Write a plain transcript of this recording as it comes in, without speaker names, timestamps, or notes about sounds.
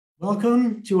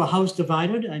Welcome to A House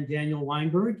Divided. I'm Daniel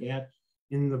Weinberg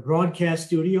in the broadcast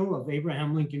studio of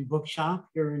Abraham Lincoln Bookshop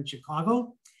here in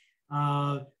Chicago.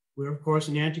 We're, of course,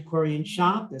 an antiquarian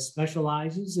shop that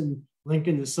specializes in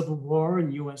Lincoln, the Civil War,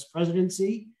 and U.S.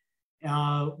 presidency.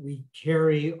 We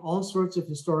carry all sorts of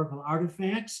historical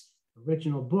artifacts,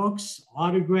 original books,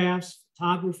 autographs,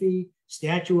 photography,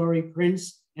 statuary,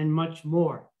 prints, and much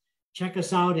more. Check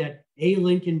us out at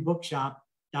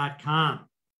alincolnbookshop.com.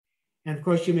 And of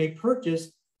course, you may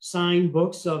purchase signed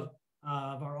books of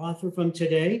our author from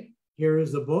today. Here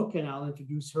is the book, and I'll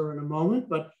introduce her in a moment,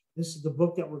 but this is the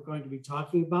book that we're going to be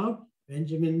talking about,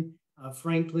 Benjamin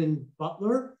Franklin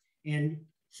Butler. And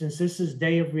since this is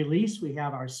day of release, we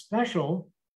have our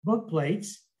special book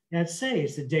plates that say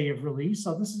it's the day of release.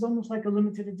 So this is almost like a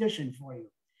limited edition for you.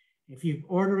 If you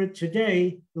order it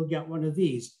today, you'll get one of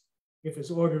these. If it's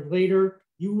ordered later,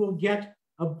 you will get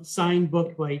a signed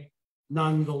book plate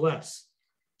nonetheless.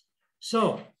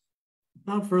 So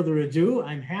without further ado,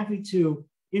 I'm happy to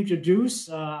introduce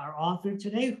our author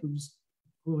today, who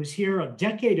was here a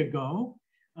decade ago,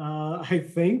 I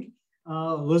think,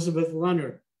 Elizabeth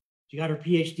Leonard. She got her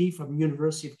PhD from the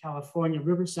University of California,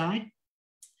 Riverside,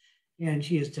 and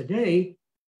she is today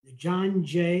the John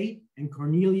J. and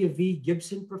Cornelia V.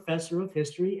 Gibson Professor of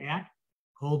History at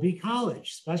Colby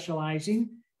College,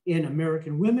 specializing in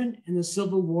American women in the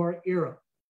Civil War era.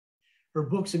 Her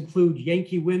books include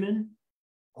Yankee Women,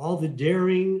 All the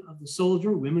Daring of the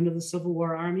Soldier, Women of the Civil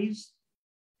War Armies,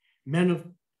 Men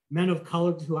of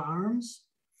Color to Arms,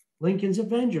 Lincoln's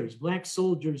Avengers, Black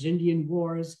Soldiers, Indian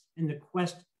Wars, and the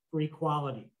Quest for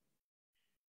Equality.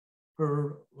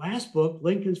 Her last book,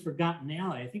 Lincoln's Forgotten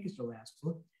Ally, I think it's her last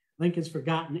book, Lincoln's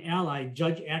Forgotten Ally,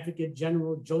 Judge Advocate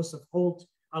General Joseph Holt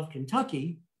of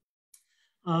Kentucky,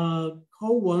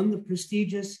 co-won the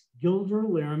prestigious Gilder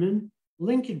Lehrman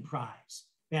Lincoln Prize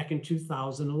back in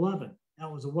 2011.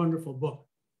 That was a wonderful book.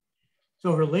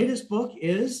 So her latest book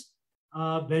is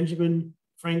Benjamin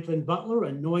Franklin Butler,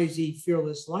 A Noisy,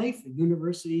 Fearless Life, a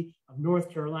University of North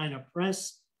Carolina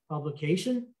Press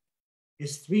publication.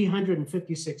 It's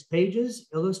 356 pages,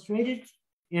 illustrated,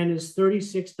 and is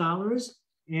 $36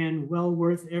 and well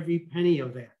worth every penny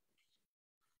of that.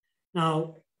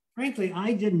 Now, frankly,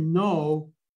 I didn't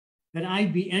know that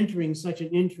I'd be entering such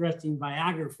an interesting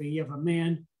biography of a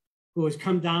man who has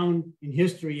come down in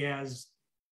history as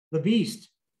the Beast,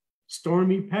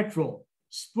 Stormy Petrel,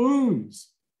 Spoons,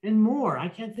 and more. I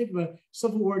can't think of a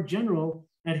Civil War general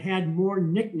that had more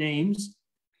nicknames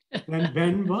than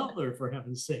Ben Butler, for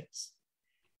heaven's sakes.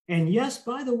 And yes,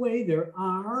 by the way, there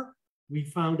are, we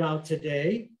found out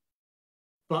today,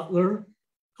 Butler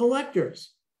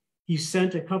collectors. He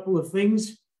sent a couple of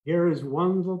things. Here is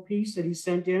one little piece that he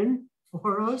sent in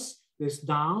for us. This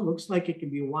doll looks like it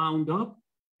can be wound up.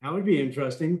 That would be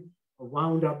interesting, a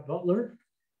wound up Butler.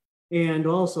 And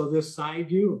also this side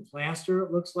view of plaster,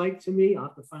 it looks like to me. I'll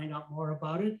have to find out more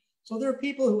about it. So there are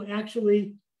people who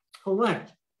actually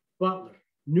collect Butler.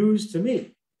 News to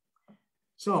me.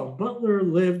 So Butler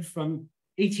lived from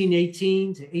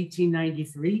 1818 to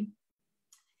 1893.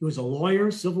 He was a lawyer,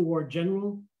 Civil War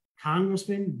general,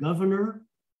 congressman, governor,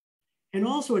 and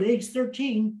also at age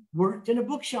 13, worked in a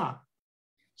bookshop.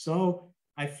 So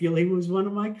I feel he was one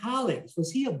of my colleagues.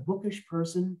 Was he a bookish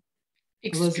person?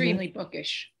 Extremely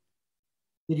bookish.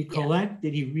 Did he collect? Yeah.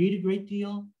 Did he read a great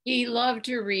deal? He loved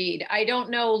to read. I don't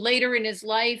know later in his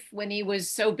life when he was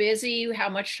so busy, how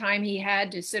much time he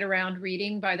had to sit around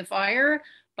reading by the fire,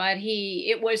 but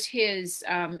it was his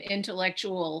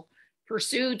intellectual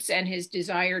pursuits and his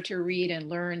desire to read and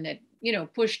learn that,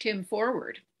 pushed him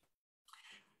forward.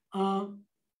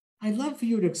 I'd love for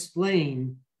you to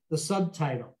explain the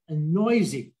subtitle, A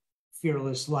Noisy,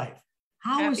 Fearless Life.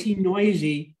 How is he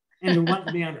noisy and in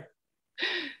what manner?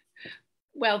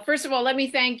 Well, first of all, let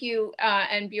me thank you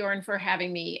and Bjorn for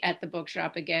having me at the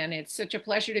bookshop again. It's such a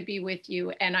pleasure to be with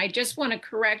you. And I just want to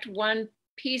correct one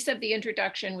piece of the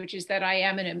introduction, which is that I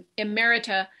am an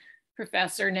emerita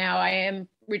professor now. I am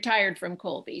retired from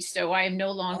Colby, so I am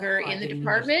no longer in the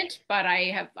department, but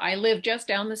I live just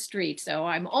down the street, so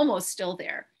I'm almost still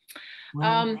there.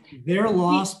 Well, they're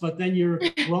lost, but then you're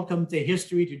welcome to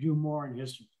history to do more in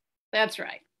history. That's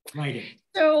right. Writing.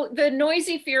 So the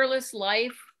Noisy, Fearless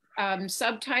Life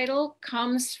subtitle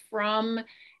comes from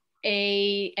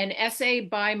an essay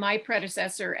by my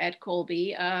predecessor at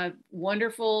Colby, a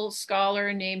wonderful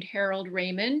scholar named Harold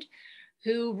Raymond,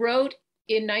 who wrote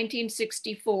in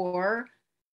 1964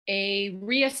 a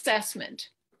reassessment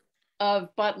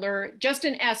of Butler, just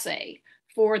an essay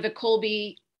for the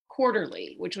Colby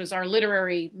Quarterly, which was our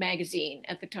literary magazine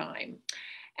at the time.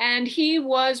 And he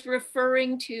was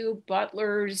referring to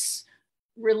Butler's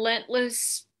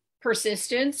relentless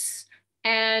persistence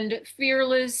and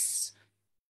fearlessness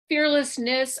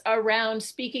around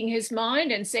speaking his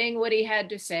mind and saying what he had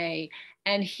to say.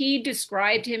 And he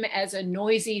described him as a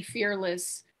noisy,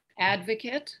 fearless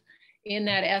advocate in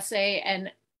that essay.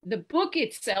 And the book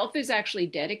itself is actually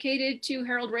dedicated to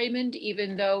Harold Raymond,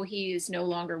 even though he is no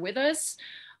longer with us.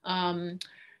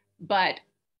 But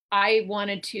I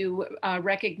wanted to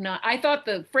recognize, I thought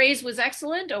the phrase was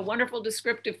excellent, a wonderful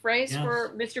descriptive phrase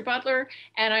for Mr. Butler.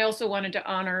 And I also wanted to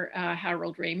honor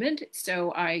Harold Raymond.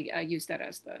 So I used that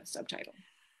as the subtitle.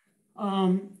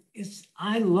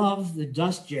 I love the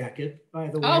dust jacket, by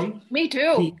the way. Oh, me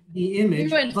too. The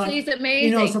image. UNC's amazing.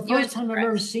 You know, it's the first time I've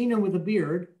ever seen him with a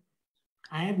beard.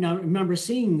 I have not remember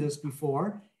seeing this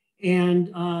before.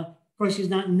 And of course, he's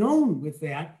not known with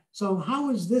that. So how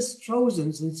is this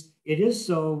chosen, since it is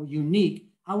so unique?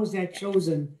 How was that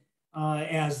chosen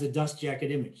as the dust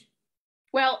jacket image?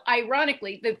 Well,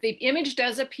 ironically, the image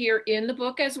does appear in the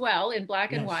book as well, in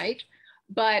black and white.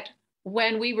 But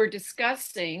when we were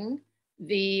discussing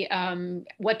the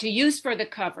what to use for the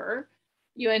cover,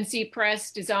 UNC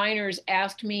Press designers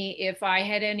asked me if I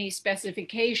had any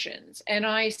specifications. And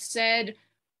I said,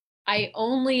 I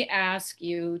only ask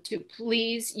you to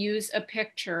please use a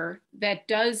picture that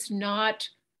does not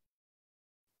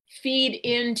feed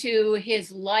into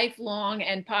his lifelong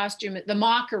and posthumous, the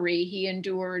mockery he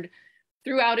endured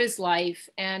throughout his life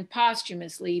and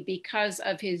posthumously because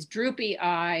of his droopy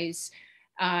eyes,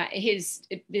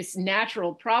 this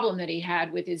natural problem that he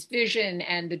had with his vision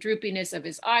and the droopiness of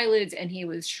his eyelids, and he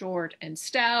was short and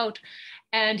stout,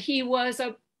 and he was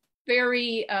a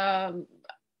very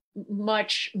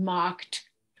much mocked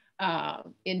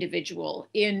individual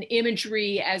in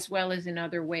imagery as well as in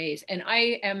other ways. And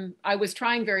I was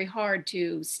trying very hard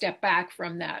to step back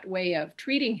from that way of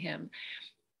treating him.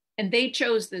 And they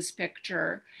chose this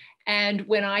picture. And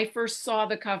when I first saw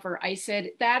the cover, I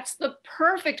said, that's the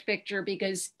perfect picture,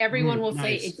 because everyone will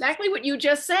say exactly what you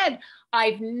just said.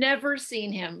 I've never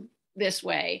seen him this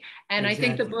way. And I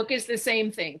think the book is the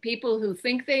same thing. People who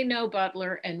think they know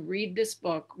Butler and read this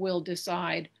book will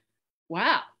decide,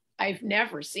 wow, I've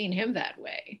never seen him that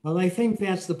way. Well, I think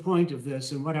that's the point of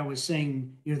this, and what I was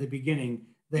saying near the beginning,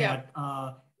 that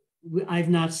I've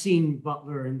not seen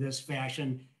Butler in this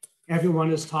fashion. Everyone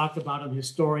has talked about him,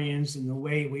 historians, and the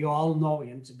way we all know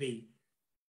him to be,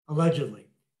 allegedly.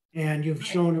 And you've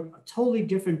shown a totally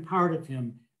different part of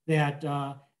him that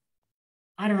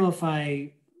I don't know if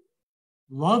I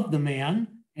love the man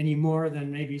any more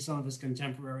than maybe some of his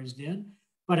contemporaries did,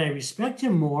 but I respect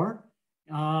him more.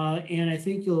 And I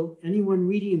think anyone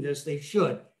reading this, they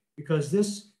should, because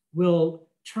this will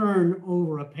turn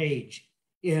over a page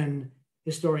in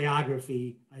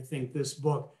historiography, I think, this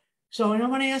book. So, and I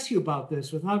want to ask you about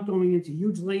this without going into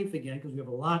huge length again, because we have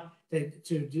a lot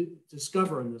to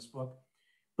discover in this book.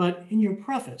 But in your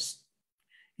preface,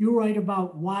 you write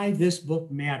about why this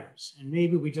book matters. And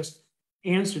maybe we just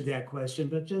answered that question,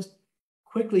 but just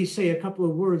quickly say a couple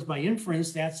of words. By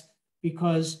inference, that's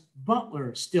because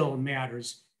Butler still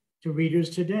matters to readers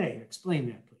today. Explain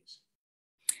that, please.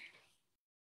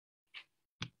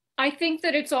 I think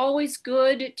that it's always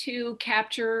good to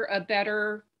capture a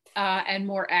better and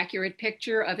more accurate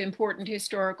picture of important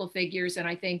historical figures. And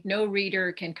I think no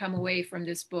reader can come away from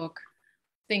this book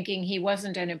thinking he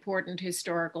wasn't an important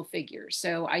historical figure.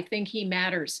 So I think he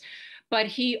matters. But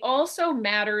he also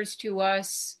matters to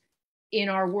us in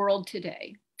our world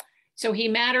today. So he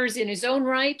matters in his own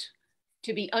right,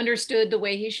 to be understood the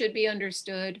way he should be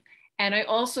understood. And I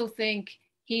also think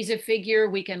he's a figure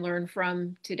we can learn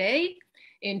from today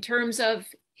in terms of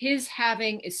his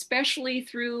having, especially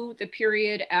through the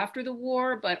period after the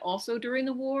war, but also during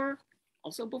the war,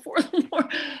 also before the war,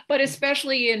 but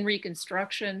especially in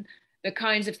Reconstruction, the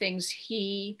kinds of things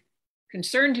he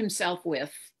concerned himself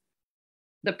with,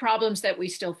 the problems that we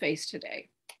still face today.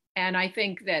 And I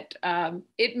think that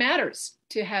it matters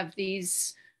to have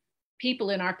these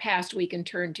people in our past we can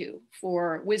turn to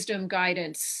for wisdom,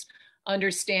 guidance,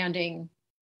 understanding,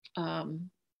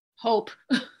 hope,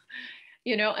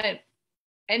 you know,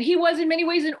 and he was in many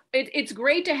ways, it's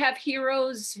great to have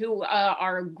heroes who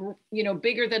are, you know,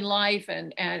 bigger than life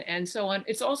and so on.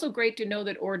 It's also great to know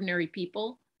that ordinary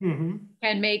people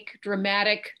can make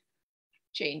dramatic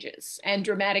changes and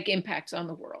dramatic impacts on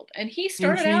the world. And he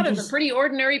started out as a pretty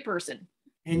ordinary person.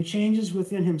 And changes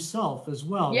within himself as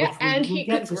well. Yeah, and we'll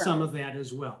get to some of that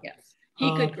as well. Yes,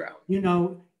 he could grow. You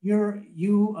know,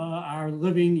 you are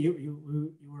living.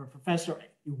 You were a professor.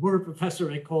 You were a professor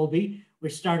at Colby,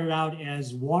 which started out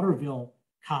as Waterville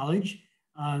College.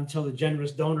 until the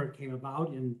generous donor came about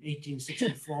in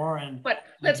 1864. And but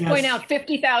let's point out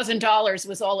 $50,000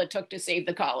 was all it took to save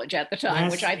the college at the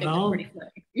time, which I think is pretty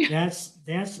funny.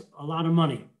 That's a lot of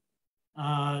money,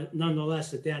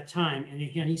 nonetheless, at that time. And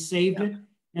again, he saved it,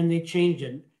 and they changed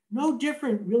it. No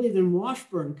different, really, than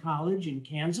Washburn College in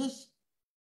Kansas,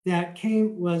 that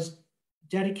was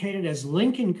dedicated as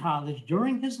Lincoln College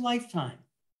during his lifetime.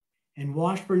 And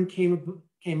Washburn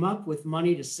came up with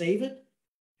money to save it,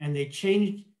 and they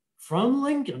changed from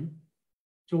Lincoln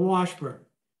to Washburn.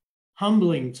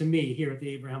 Humbling to me here at the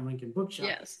Abraham Lincoln Bookshop.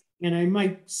 Yes. And I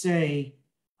might say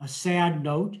a sad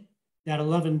note that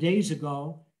 11 days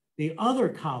ago, the other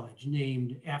college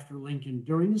named after Lincoln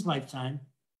during his lifetime,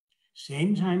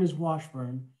 same time as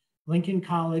Washburn, Lincoln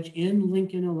College in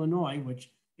Lincoln, Illinois,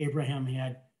 which Abraham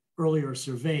had earlier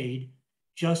surveyed,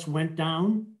 just went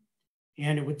down,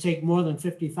 and it would take more than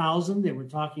 50,000. They were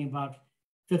talking about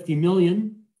 50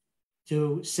 million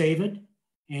to save it,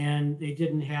 and they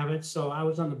didn't have it. So I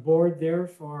was on the board there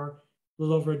for a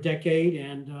little over a decade,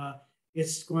 and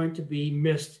it's going to be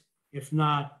missed, if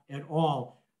not at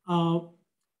all.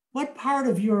 What part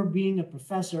of your being a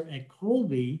professor at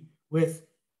Colby with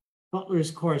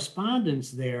Butler's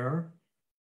correspondence there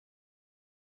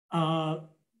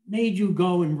made you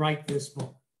go and write this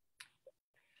book?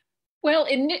 Well,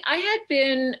 I had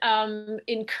been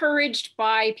encouraged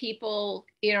by people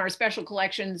in our special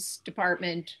collections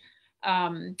department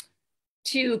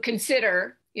to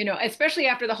consider, especially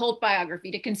after the Holt biography,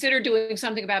 to consider doing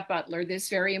something about Butler, this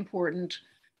very important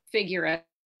figure at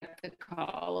the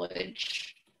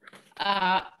college,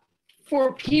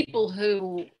 for people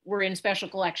who were in special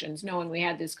collections, knowing we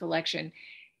had this collection.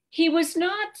 He was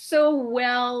not so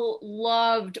well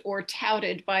loved or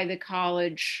touted by the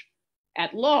college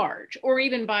at large, or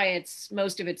even by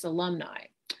most of its alumni.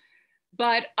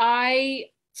 But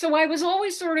so I was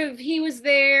always sort of, he was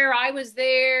there, I was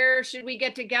there, should we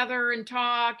get together and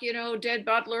talk, dead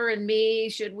Butler and me,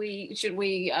 should we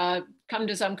come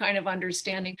to some kind of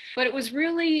understanding? But it was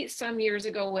really some years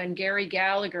ago when Gary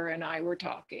Gallagher and I were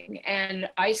talking, and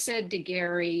I said to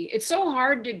Gary, it's so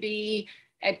hard to be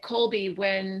at Colby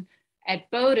when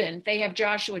at Bowdoin they have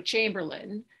Joshua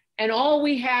Chamberlain, and all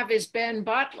we have is Ben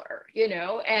Butler,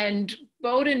 and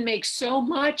Bowdoin makes so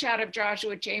much out of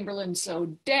Joshua Chamberlain, so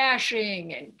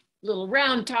dashing and little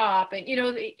round top, and,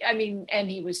 and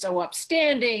he was so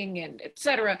upstanding and et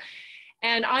cetera.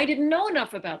 And I didn't know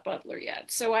enough about Butler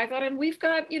yet. So I thought, and we've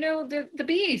got, the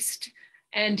beast.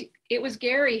 And it was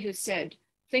Gary who said,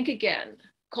 think again.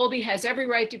 Colby has every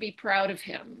right to be proud of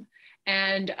him.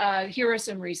 And here are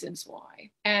some reasons why.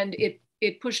 And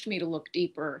it pushed me to look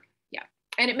deeper.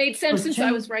 And it made sense since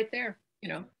I was right there,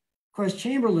 Of course,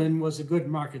 Chamberlain was a good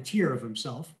marketeer of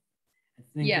himself. I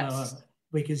think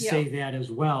we could say that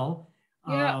as well.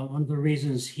 One of the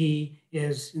reasons he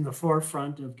is in the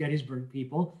forefront of Gettysburg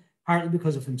people, partly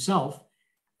because of himself.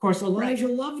 Of course, Elijah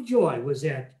Lovejoy was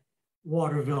at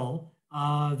Waterville.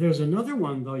 There's another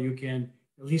one, though, you can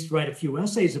at least write a few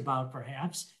essays about,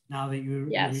 perhaps, now that you're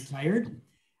retired.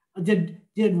 Did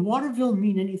Waterville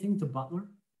mean anything to Butler?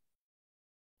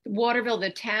 Waterville,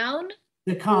 the town?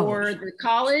 The college. Or the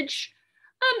college?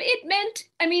 It meant,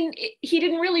 he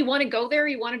didn't really want to go there.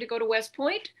 He wanted to go to West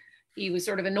Point. He was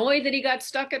sort of annoyed that he got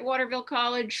stuck at Waterville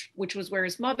College, which was where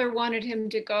his mother wanted him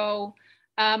to go.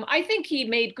 I think he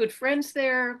made good friends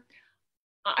there.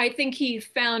 I think he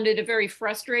found it a very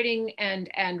frustrating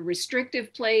and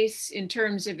restrictive place in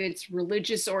terms of its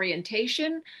religious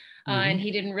orientation. And he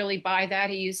didn't really buy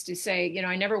that. He used to say,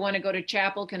 I never want to go to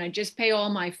chapel. Can I just pay all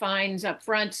my fines up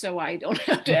front so I don't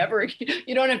have to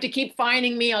you don't have to keep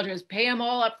fining me. I'll just pay them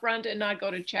all up front and not go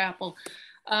to chapel.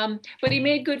 But he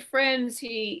made good friends.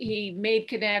 He made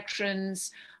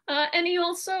connections. And he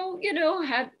also,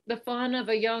 had the fun of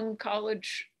a young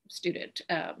college student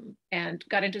and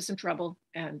got into some trouble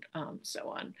and so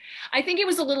on. I think he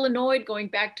was a little annoyed, going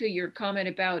back to your comment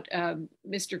about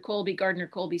Mr. Colby, Gardner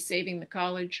Colby, saving the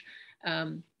college.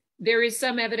 There is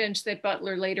some evidence that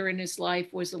Butler later in his life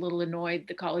was a little annoyed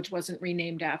the college wasn't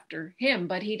renamed after him,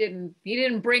 but he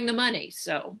didn't bring the money,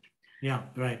 so. Yeah,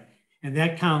 right. And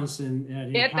that counts in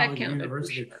college and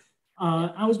university. Sure.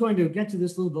 I was going to get to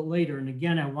this a little bit later, and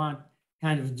again, I want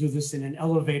kind of do this in an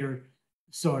elevator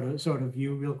sort of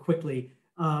view real quickly.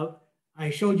 I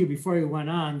showed you before you went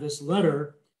on this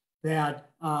letter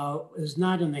that is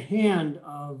not in the hand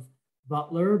of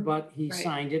Butler, but he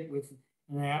signed it with,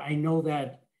 and I know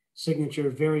that signature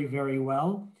very, very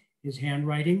well, his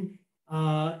handwriting.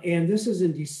 And this is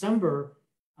in December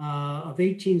of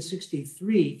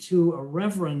 1863 to a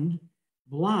Reverend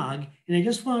blog. And I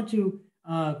just want to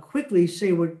quickly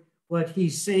say what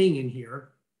he's saying in here.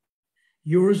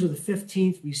 yours are the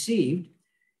 15th received,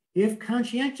 if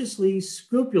conscientiously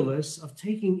scrupulous of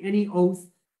taking any oath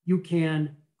you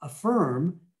can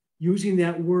affirm, using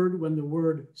that word when the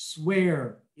word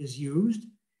swear is used,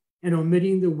 and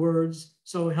omitting the words,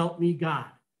 so help me God.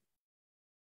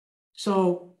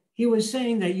 So he was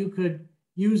saying that you could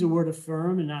use the word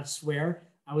affirm and not swear.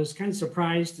 I was kind of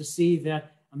surprised to see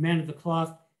that a man of the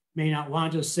cloth may not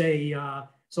want to say,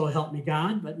 so help me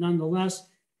God, but nonetheless.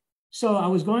 So I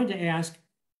was going to ask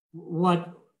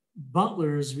what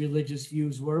Butler's religious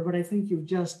views were, but I think you've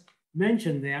just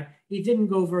mentioned that. He didn't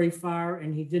go very far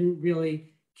and he didn't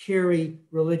really carry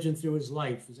religion through his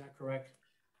life. Is that correct?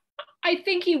 I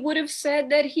think he would have said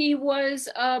that he was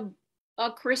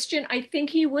a Christian. I think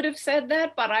he would have said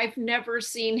that, but I've never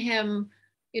seen him,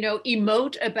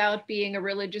 emote about being a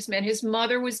religious man. His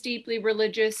mother was deeply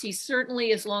religious. He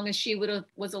certainly, as long as she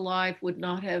was alive, would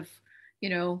not have,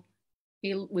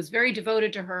 he was very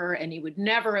devoted to her and he would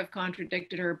never have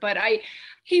contradicted her. But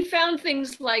he found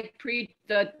things like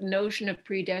the notion of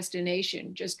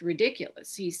predestination just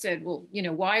ridiculous. He said, well,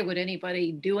 why would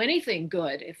anybody do anything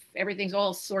good if everything's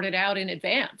all sorted out in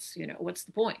advance? What's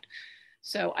the point?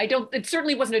 So it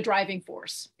certainly wasn't a driving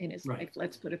force in his life.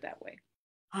 Let's put it that way.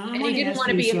 And he didn't want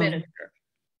to be a minister.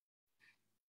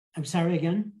 I'm sorry,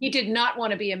 again? He did not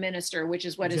want to be a minister, which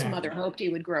is what his mother hoped he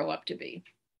would grow up to be.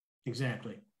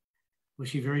 Exactly. Was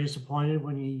she very disappointed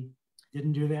when he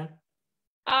didn't do that?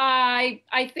 I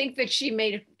think that she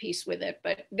made a peace with it,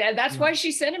 but that's why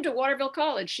she sent him to Waterville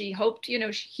College. She hoped,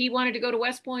 he wanted to go to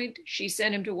West Point. She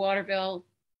sent him to Waterville.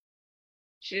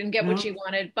 She didn't get what she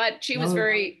wanted, but she was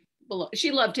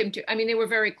she loved him too. I mean, they were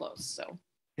very close, so.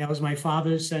 That was my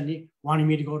father wanting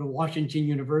me to go to Washington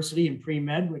University in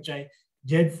pre-med, which I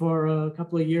did for a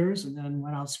couple of years and then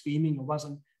went out screaming it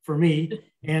wasn't for me.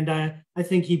 And I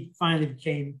think he finally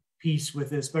became peace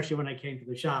with it, especially when I came to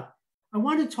the shop. I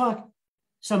want to talk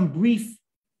some brief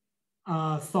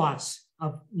thoughts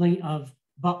of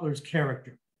Butler's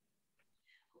character.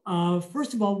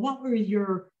 First of all, what were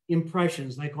your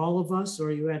impressions, like all of us,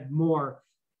 or you had more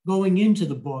going into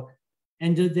the book,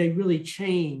 and did they really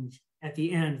change at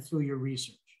the end through your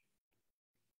research?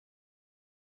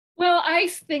 Well, I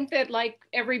think that like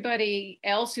everybody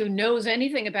else who knows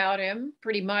anything about him,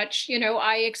 pretty much,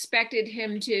 I expected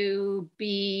him to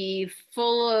be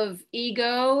full of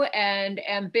ego and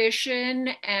ambition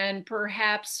and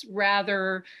perhaps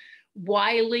rather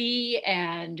wily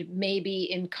and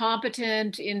maybe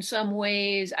incompetent in some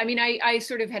ways. I mean, I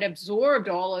sort of had absorbed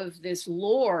all of this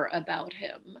lore about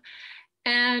him.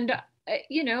 And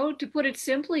to put it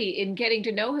simply, in getting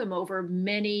to know him over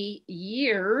many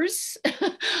years,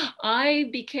 I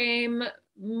became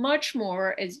much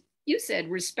more, as you said,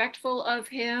 respectful of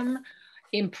him,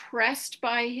 impressed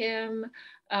by him.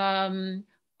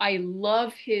 I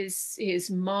love his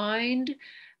mind.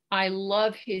 I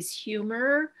love his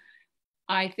humor.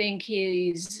 I think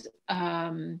he was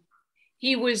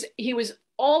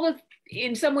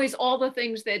in some ways all the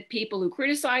things that people who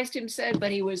criticized him said,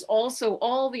 but he was also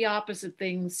all the opposite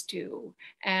things too.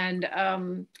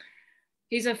 And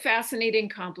he's a fascinating,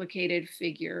 complicated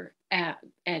figure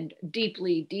and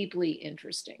deeply, deeply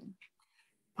interesting.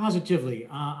 Positively.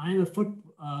 I'm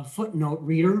a footnote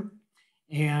reader,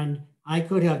 and I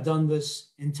could have done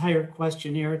this entire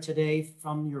questionnaire today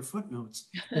from your footnotes.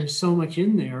 There's so much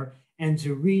in there, and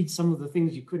to read some of the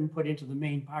things you couldn't put into the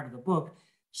main part of the book,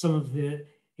 some of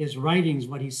his writings,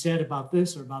 what he said about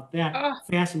this or about that,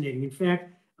 fascinating. In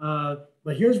fact,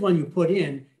 but here's one you put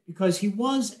in, because he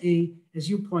was as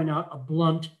you point out, a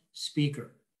blunt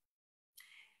speaker.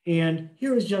 And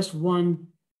here is just one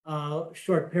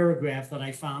short paragraph that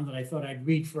I found that I thought I'd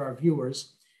read for our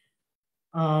viewers.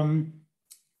 The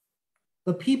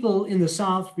people in the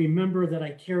South remember that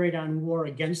I carried on war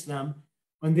against them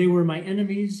when they were my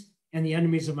enemies and the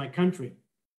enemies of my country.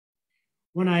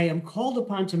 When I am called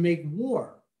upon to make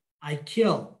war, I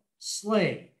kill,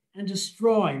 slay, and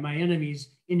destroy my enemies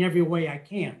in every way I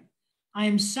can. I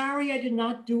am sorry I did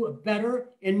not do a better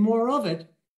and more of it,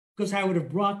 because I would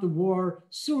have brought the war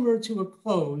sooner to a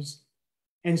close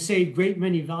and saved great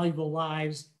many valuable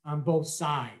lives on both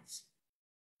sides.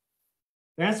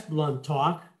 That's blunt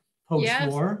talk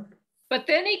post-war. Yes. But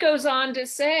then he goes on to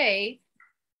say,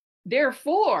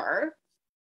 therefore,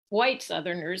 white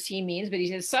Southerners, he means, but he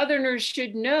says Southerners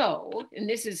should know, and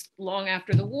this is long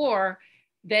after the war,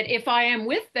 that if I am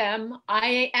with them,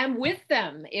 I am with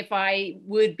them. If I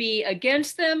would be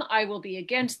against them, I will be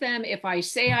against them. If I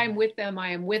say I'm with them,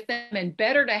 I am with them. And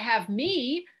better to have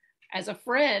me as a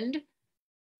friend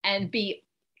and be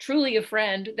truly a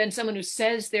friend than someone who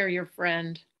says they're your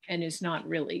friend and is not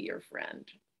really your friend.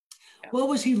 What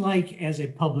was he like as a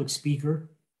public speaker?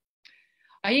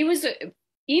 He was,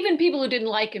 even people who didn't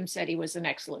like him said he was an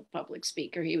excellent public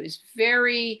speaker. He was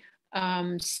very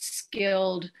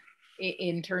skilled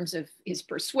in terms of his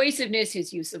persuasiveness,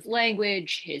 his use of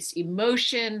language, his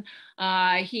emotion.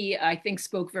 He, I think,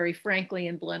 spoke very frankly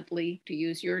and bluntly, to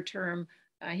use your term.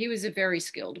 He was a very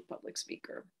skilled public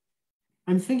speaker.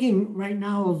 I'm thinking right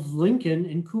now of Lincoln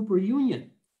and Cooper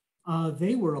Union.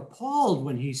 They were appalled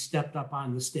when he stepped up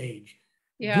on the stage.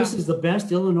 Yeah. This is the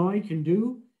best Illinois can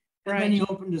do. And then he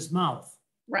opened his mouth.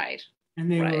 Right.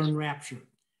 And they were enraptured.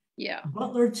 Yeah.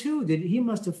 Butler, too, he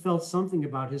must have felt something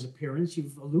about his appearance.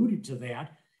 You've alluded to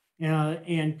that.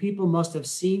 And people must have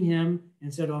seen him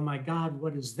and said, oh, my God,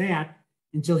 what is that?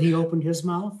 Until he opened his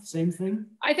mouth. Same thing?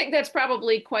 I think that's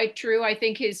probably quite true. I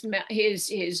think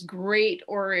his great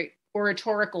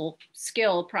oratorical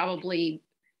skill probably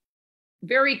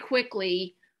very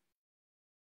quickly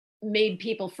made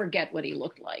people forget what he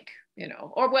looked like,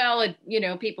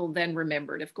 people then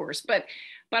remembered, of course, but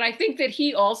I think that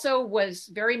he also was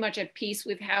very much at peace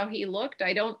with how he looked.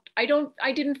 I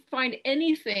didn't find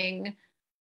anything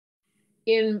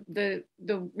in the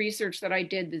research that I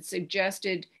did that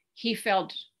suggested he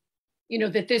felt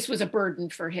that this was a burden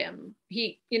for him.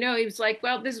 He was like,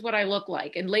 well, this is what I look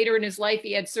like. And later in his life,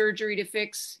 he had surgery to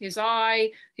fix his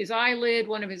eyelid,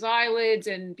 one of his eyelids.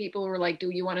 And people were like, do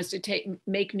you want us to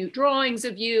make new drawings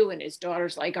of you? And his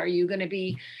daughter's like, are you going to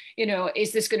be,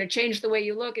 is this going to change the way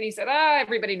you look? And he said,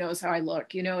 everybody knows how I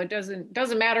look. It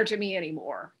doesn't matter to me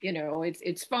anymore.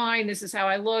 It's fine. This is how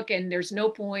I look. And there's no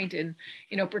point in,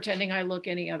 pretending I look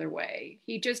any other way.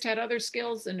 He just had other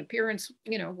skills, and appearance,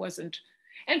 wasn't.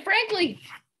 And frankly,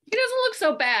 he doesn't look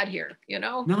so bad here,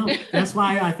 No, that's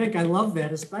why I think I love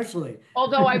that especially.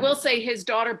 Although I will say his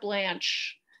daughter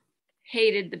Blanche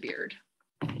hated the beard.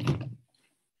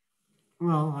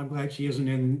 Well, I'm glad she isn't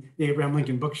in the Abraham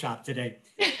Lincoln bookshop today.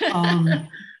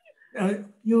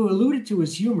 You alluded to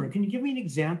his humor. Can you give me an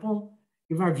example?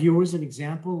 Give our viewers an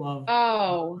example of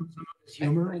his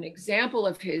humor? An example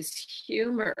of his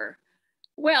humor.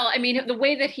 Well, I mean, the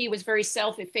way that he was very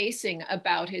self-effacing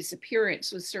about his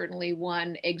appearance was certainly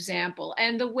one example.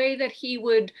 And the way that he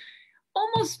would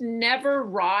almost never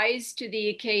rise to the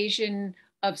occasion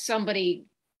of somebody,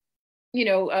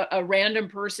 a random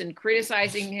person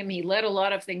criticizing him. He let a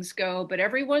lot of things go, but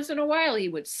every once in a while he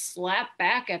would slap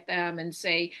back at them and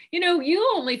say,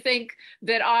 you only think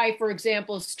that I, for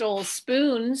example, stole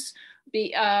spoons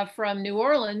from New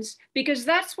Orleans because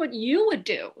that's what you would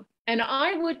do. And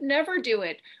I would never do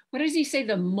it. What does he say?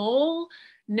 The mole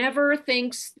never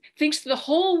thinks the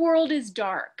whole world is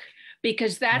dark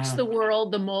because that's the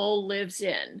world the mole lives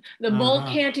in. The mole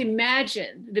can't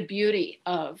imagine the beauty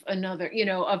of another,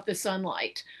 of the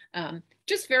sunlight.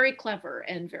 Just very clever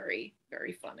and very,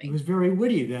 very funny. He was very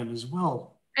witty then as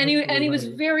well. And he was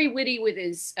very witty with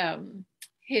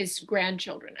his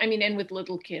grandchildren. I mean, and with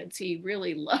little kids. He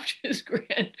really loved his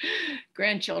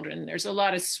grandchildren. There's a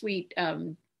lot of sweet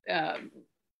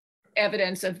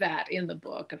evidence of that in the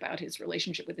book about his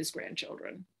relationship with his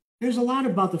grandchildren. There's a lot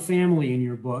about the family in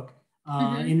your book,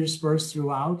 interspersed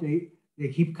throughout. They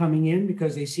keep coming in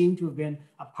because they seem to have been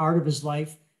a part of his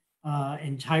life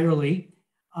entirely.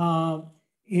 And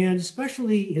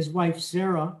especially his wife,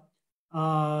 Sarah,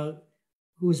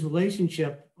 whose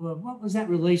relationship, what was that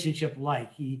relationship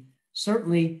like?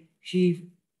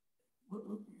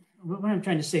 What I'm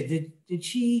trying to say, did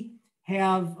she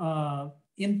have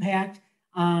impact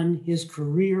on his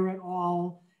career at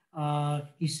all?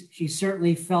 She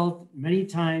certainly felt many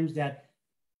times that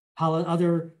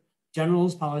other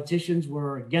generals, politicians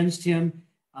were against him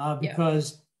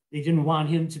because they didn't want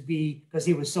him to be, because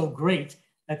he was so great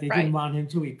that they didn't want him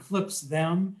to eclipse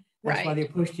them. That's why they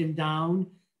pushed him down.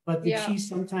 But did she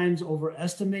sometimes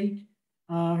overestimate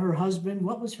her husband?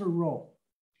 What was her role?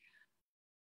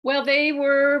 Well, they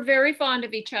were very fond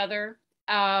of each other.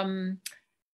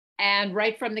 And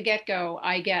right from the get-go,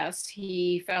 I guess,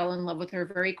 he fell in love with her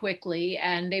very quickly,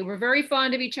 and they were very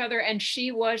fond of each other, and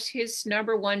she was his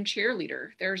number one cheerleader.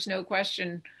 There's no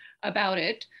question about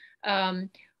it.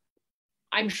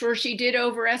 I'm sure she did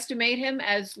overestimate him,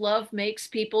 as love makes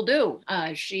people do.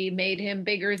 She made him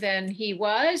bigger than he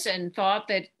was and thought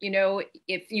that,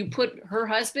 if you put her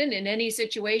husband in any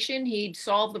situation, he'd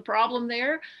solve the problem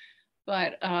there.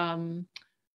 But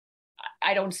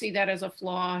I don't see that as a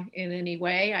flaw in any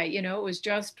way. It was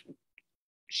just,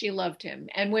 she loved him.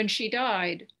 And when she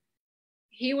died,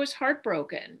 he was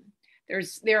heartbroken.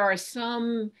 There are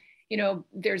some,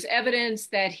 there's evidence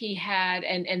that he had,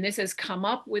 and this has come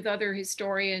up with other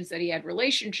historians, that he had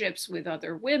relationships with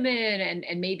other women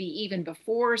and maybe even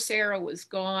before Sarah was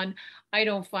gone. I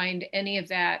don't find any of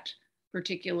that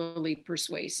particularly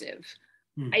persuasive.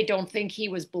 Hmm. I don't think he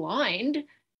was blind.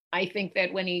 I think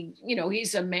that when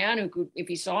he's a man who could, if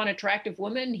he saw an attractive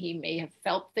woman, he may have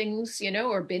felt things,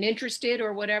 or been interested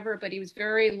or whatever, but he was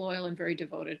very loyal and very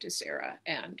devoted to Sarah,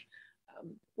 and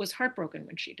was heartbroken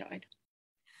when she died.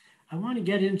 I want to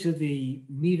get into the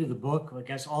meat of the book. I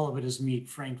guess all of it is meat,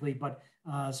 frankly, but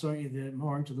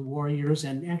more into the war years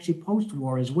and actually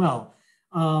post-war as well.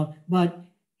 But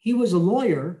he was a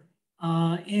lawyer,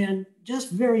 and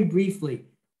just very briefly,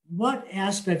 what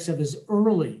aspects of his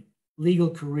early legal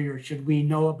career should we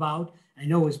know about? I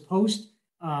know his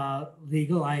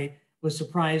post-legal. I was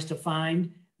surprised to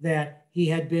find that he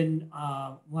had been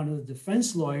one of the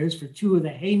defense lawyers for 2 of the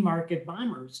Haymarket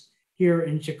bombers here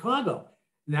in Chicago.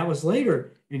 And that was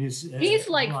later in his He's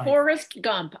like life. Forrest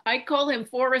Gump. I call him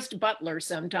Forrest Butler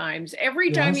sometimes.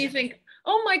 Every time you think,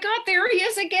 oh my God, there he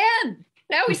is again.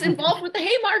 Now he's involved with the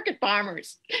Haymarket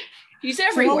bombers. He's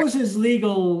everywhere. So what was his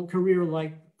legal career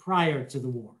like prior to the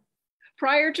war?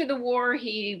 Prior to the war,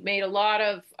 he did a lot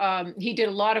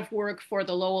of work for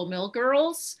the Lowell Mill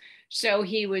Girls. So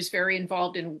he was very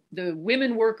involved in the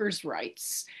women workers'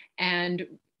 rights and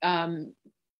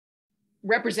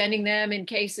representing them in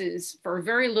cases for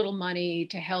very little money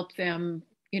to help them,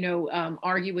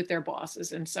 argue with their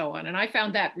bosses and so on. And I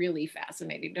found that really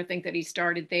fascinating to think that he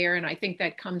started there. And I think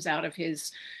that comes out of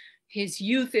his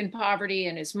youth in poverty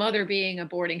and his mother being a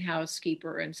boarding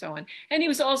housekeeper and so on. And he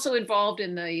was also involved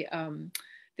in the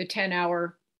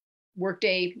 10-hour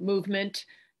workday movement.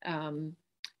 And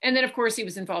then, of course, he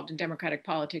was involved in Democratic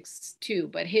politics,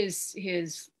 too. But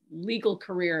his legal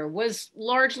career was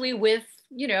largely with,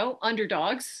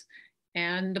 underdogs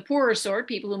and the poorer sort,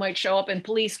 people who might show up in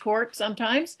police court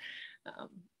sometimes,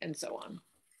 and so on.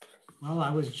 Well,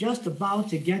 I was just about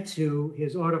to get to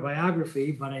his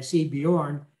autobiography, but I see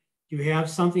Bjorn. Do you have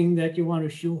something that you want to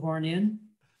shoehorn in?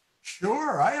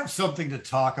 Sure, I have something to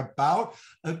talk about,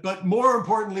 but more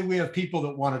importantly, we have people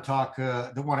that want to talk,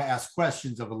 that want to ask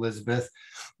questions of Elizabeth.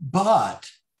 But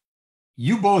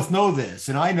you both know this,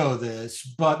 and I know this,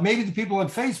 but maybe the people on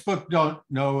Facebook don't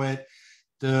know it.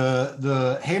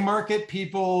 The Haymarket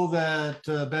people that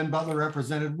Ben Butler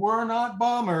represented were not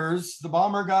bombers. The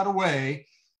bomber got away.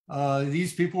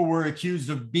 These people were accused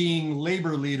of being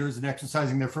labor leaders and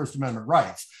exercising their First Amendment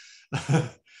rights.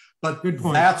 But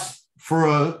that's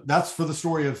for the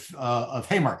story of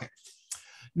Haymarket.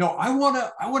 No, I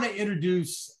want to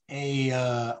introduce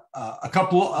a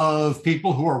couple of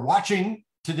people who are watching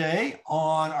today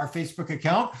on our Facebook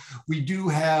account. We do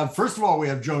have, first of all, we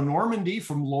have Joe Normandy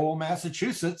from Lowell,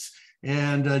 Massachusetts.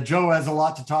 And Joe has a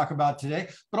lot to talk about today,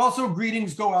 but also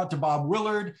greetings go out to Bob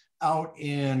Willard out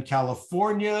in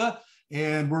California.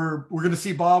 And we're going to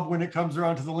see Bob when it comes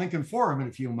around to the Lincoln Forum in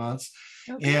a few months.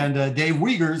 Okay. And Dave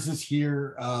Wiegers is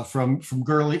here from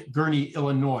Gurnee,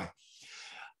 Illinois.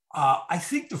 I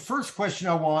think the first question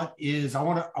I want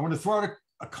to throw out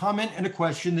a comment and a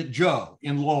question that Joe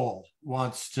in Lowell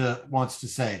wants to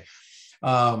say.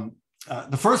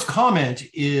 The first comment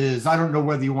is, I don't know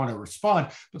whether you want to respond,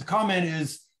 but the comment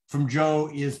is from Joe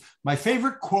is, my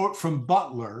favorite quote from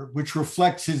Butler, which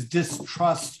reflects his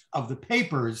distrust of the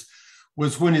papers,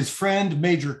 was when his friend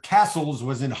Major Castles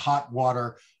was in hot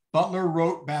water. Butler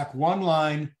wrote back one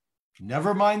line,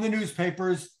 never mind the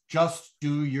newspapers, just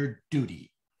do your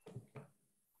duty.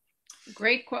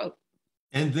 Great quote.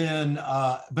 And then,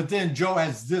 but then Joe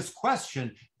has this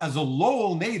question. As a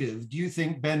Lowell native, do you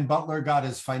think Ben Butler got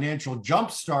his financial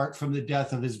jumpstart from the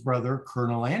death of his brother,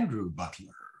 Colonel Andrew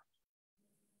Butler?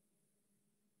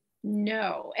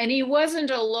 No, and he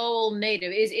wasn't a Lowell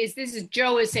native.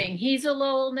 Joe is saying he's a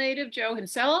Lowell native, Joe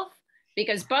himself?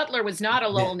 Because Butler was not a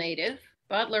Lowell native.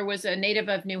 Butler was a native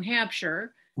of New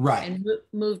Hampshire. Right. And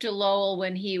moved to Lowell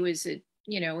when he was,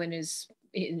 in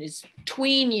his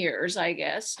tween years, I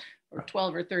guess, or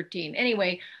 12 or 13.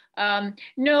 Anyway,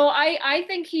 no, I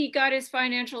think he got his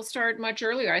financial start much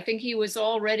earlier. I think he was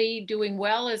already doing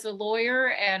well as a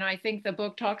lawyer. And I think the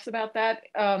book talks about that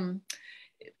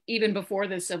even before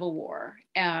the Civil War.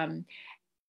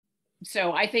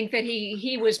 So I think that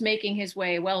he was making his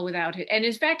way well without it. And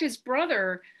in fact, his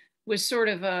brother was sort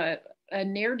of a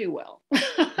ne'er-do-well.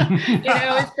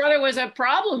 His brother was a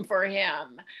problem for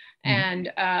him.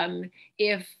 And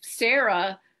if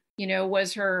Sarah,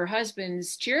 was her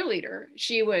husband's cheerleader,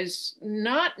 she was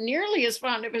not nearly as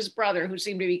fond of his brother, who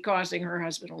seemed to be causing her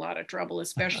husband a lot of trouble,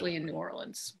 especially in New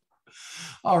Orleans.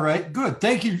 All right, good.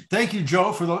 Thank you,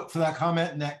 Joe, for that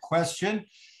comment and that question.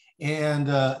 And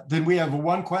then we have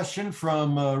one question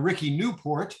from Ricky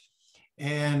Newport.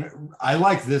 And I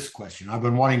like this question. I've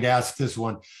been wanting to ask this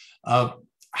one.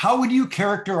 how would you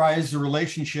characterize the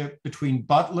relationship between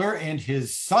Butler and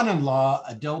his son-in-law,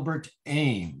 Adelbert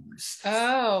Ames?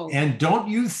 Oh, and don't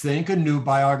you think a new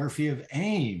biography of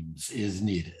Ames is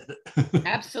needed?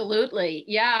 absolutely.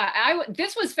 Yeah,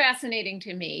 this was fascinating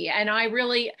to me. And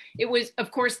it was,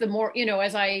 of course, the more,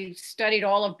 as I studied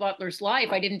all of Butler's life,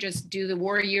 I didn't just do the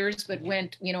war years, but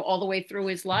went, all the way through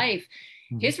his life.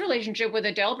 His relationship with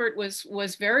Adelbert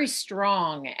was very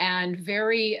strong and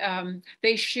very,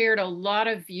 they shared a lot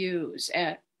of views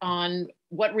on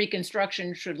what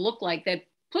Reconstruction should look like that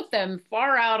put them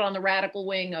far out on the radical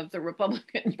wing of the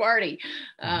Republican Party.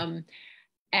 No,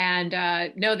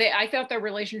 I thought their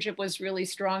relationship was really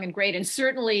strong and great. And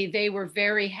certainly they were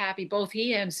very happy, both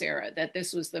he and Sarah, that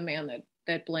this was the man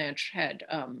that Blanche had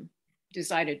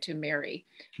decided to marry.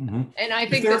 And I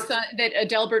think that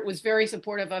Adelbert was very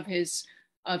supportive of his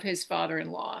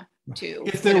father-in-law too.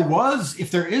 If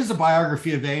there is a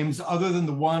biography of Ames other than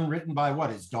the one written by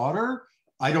his daughter,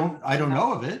 I don't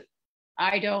know of it.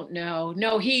 I don't know.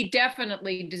 No, he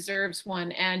definitely deserves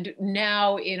one. And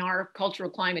now in our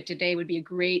cultural climate today would be a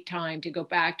great time to go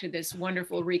back to this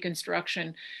wonderful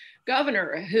Reconstruction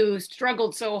governor who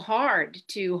struggled so hard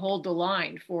to hold the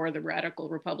line for the radical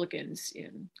Republicans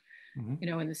in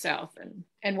the South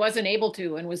and wasn't able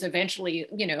to, and was eventually,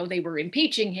 they were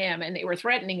impeaching him and they were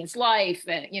threatening his life,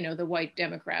 and, the white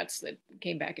Democrats that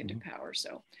came back into power.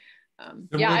 So,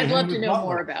 I'd love to know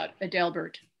more about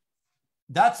Adelbert.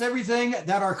 That's everything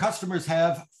that our customers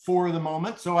have for the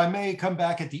moment. So I may come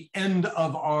back at the end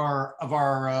of our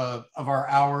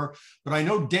hour, but I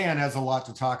know Dan has a lot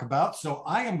to talk about. So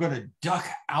I am going to duck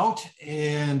out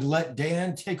and let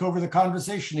Dan take over the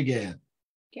conversation again.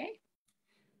 Okay.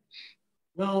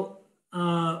 Well,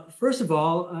 first of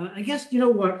all, I guess, you know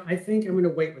what? I think I'm going to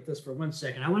wait with this for 1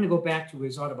 second. I want to go back to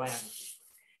his autobiography.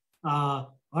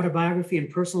 Autobiography and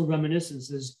Personal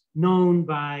Reminiscences, known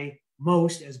by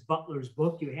most as Butler's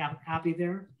book. You have a copy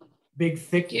there? Big,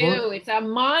 thick book. It's a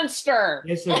monster.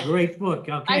 It's a great book.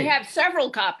 Okay. I have several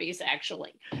copies,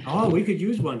 actually. Oh, we could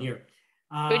use one here.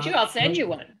 Could you? I'll send you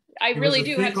one. I really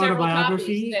do have several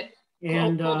copies.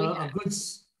 And it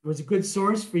was a good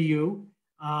source for you.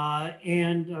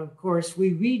 And of course,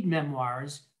 we read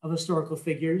memoirs of historical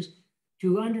figures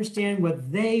to understand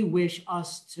what they wish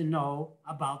us to know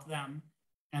about them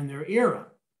and their era.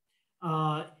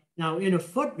 Now, in a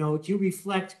footnote, you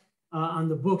reflect on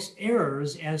the book's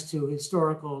errors as to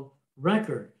historical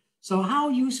record. So how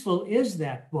useful is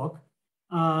that book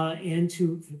and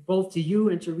to both to you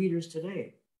and to readers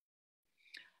today?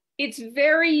 It's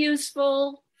very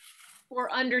useful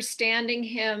for understanding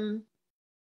him.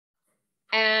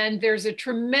 And there's a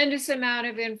tremendous amount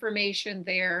of information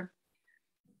there.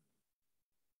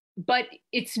 But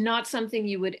it's not something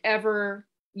you would ever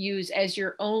use as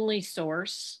your only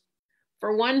source.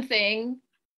 For one thing,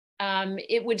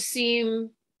 it would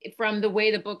seem from the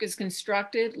way the book is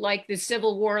constructed, like the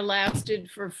Civil War lasted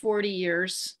for 40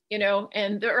 years,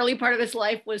 and the early part of his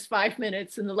life was 5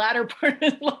 minutes and the latter part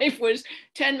of his life was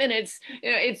 10 minutes.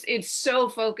 It's so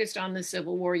focused on the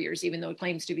Civil War years, even though it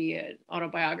claims to be an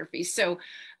autobiography. So,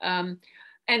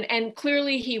 and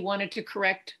clearly he wanted to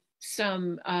correct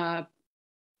some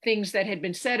things that had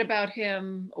been said about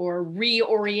him or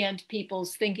reorient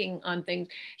people's thinking on things.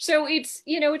 So it's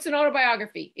an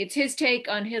autobiography. It's his take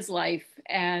on his life.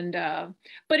 And,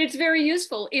 but it's very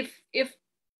useful if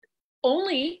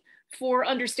only for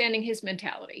understanding his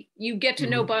mentality. You get to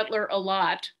know Butler a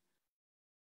lot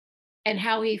and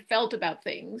how he felt about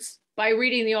things by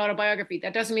reading the autobiography.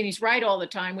 That doesn't mean he's right all the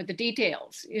time with the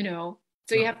details,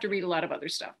 So you have to read a lot of other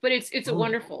stuff, but it's a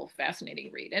wonderful,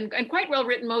 fascinating read and quite well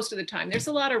written most of the time. There's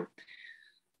a lot of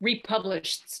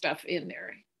republished stuff in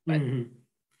there. But... And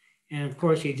of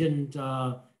course, he didn't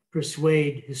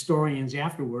persuade historians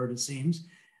afterward, it seems,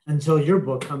 until your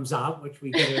book comes out, which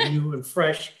we get a new and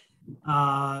fresh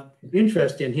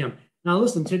interest in him. Now,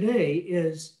 listen,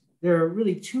 there are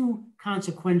really two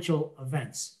consequential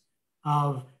events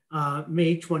of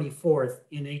May 24th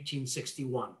in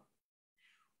 1861.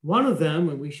 One of them,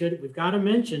 and we've got to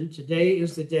mention, today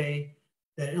is the day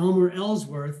that Elmer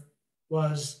Ellsworth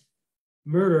was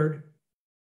murdered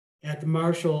at the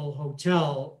Marshall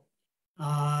Hotel,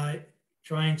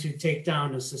 trying to take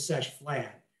down a secession flag.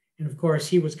 And of course,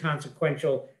 he was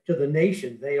consequential to the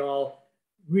nation. They all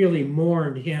really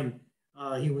mourned him.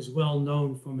 He was well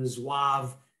known from his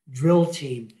Zouave drill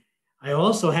team. I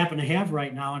also happen to have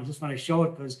right now, and I just want to show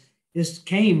it because this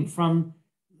came from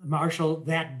Marshall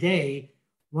that day.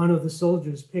 One of the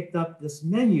soldiers picked up this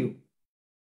menu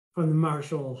from the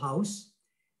Marshall House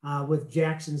with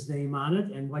Jackson's name on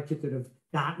it and what you could have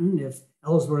gotten if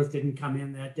Ellsworth didn't come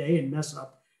in that day and mess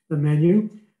up the menu.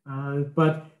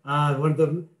 But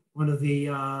One of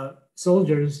the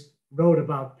soldiers wrote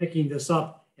about picking this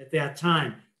up at that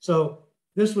time. So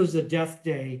this was the death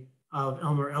day of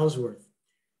Elmer Ellsworth.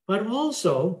 But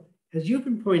also, as you've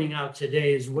been pointing out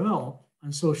today as well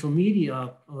on social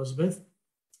media, Elizabeth,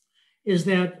 is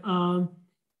that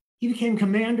he became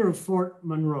commander of Fort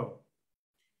Monroe.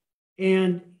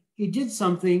 And he did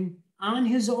something on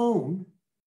his own.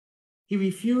 He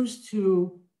refused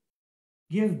to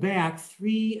give back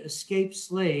 3 escaped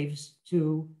slaves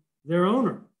to their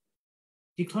owner,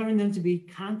 declaring them to be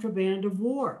contraband of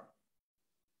war.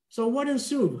 So what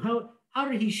ensued? How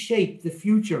did he shape the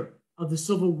future of the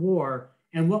Civil War,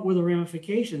 and what were the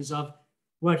ramifications of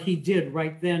what he did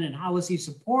right then, and how was he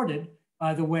supported,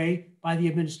 by the way, by the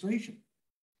administration?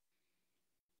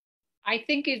 I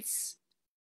think it's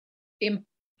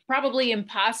probably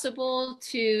impossible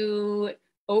to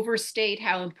overstate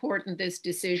how important this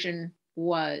decision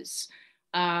was.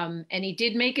 And he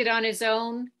did make it on his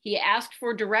own. He asked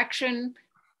for direction.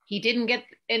 He didn't get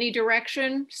any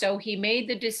direction, so he made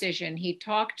the decision. He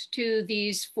talked to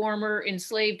these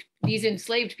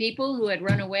enslaved people who had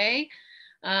run away.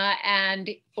 And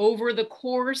over the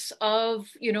course of,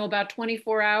 about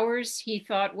 24 hours, he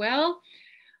thought, well,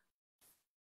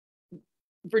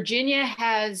 Virginia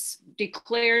has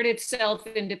declared itself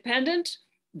independent.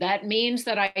 That means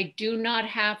that I do not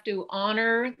have to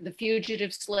honor the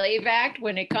Fugitive Slave Act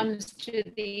when it comes to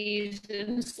these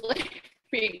enslaved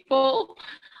people.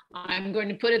 I'm going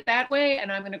to put it that way,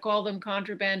 and I'm going to call them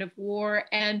contraband of war.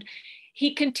 And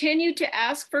he continued to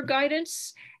ask for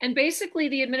guidance, and basically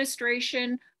the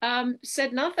administration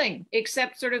said nothing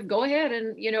except sort of go ahead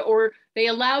and, or they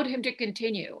allowed him to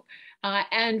continue.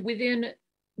 And within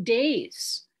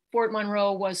days, Fort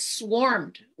Monroe was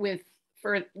swarmed with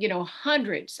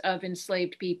hundreds of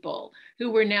enslaved people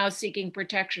who were now seeking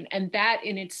protection. And that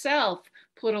in itself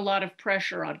put a lot of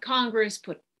pressure on Congress,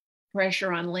 put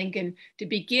pressure on Lincoln to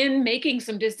begin making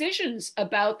some decisions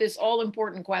about this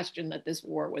all-important question that this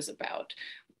war was about.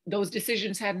 Those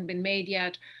decisions hadn't been made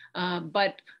yet,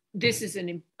 but this is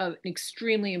an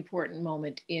extremely important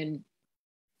moment in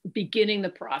beginning the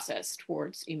process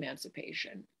towards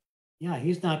emancipation. Yeah,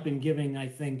 he's not been giving, I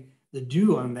think, the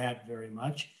due on that very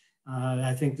much.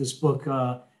 I think this book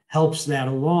helps that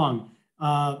along.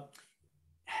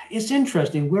 It's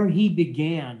interesting where he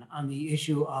began on the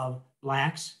issue of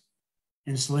Blacks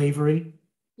and slavery.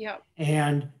 Yeah.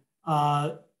 And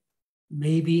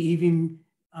maybe even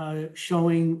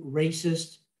showing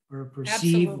racist or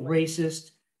perceived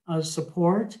racist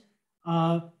support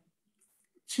to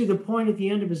the point at the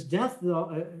end of his death,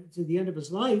 to the end of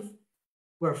his life,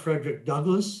 where Frederick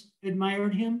Douglass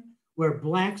admired him, where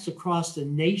Blacks across the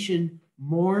nation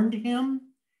mourned him.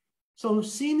 So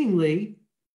seemingly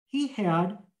he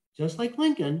had, just like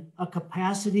Lincoln, a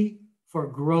capacity for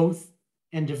growth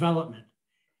and development.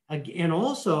 And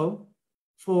also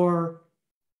for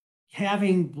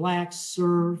having Blacks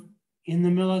serve in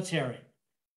the military.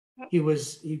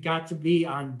 He got to be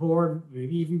on board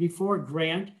even before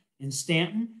Grant and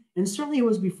Stanton, and certainly it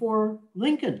was before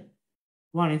Lincoln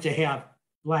wanting to have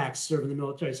Blacks serve in the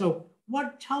military. So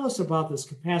tell us about this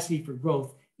capacity for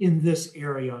growth in this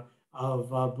area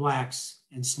of Blacks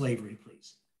and slavery,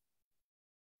 please.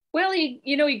 Well,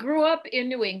 he grew up in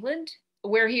New England,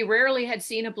 where he rarely had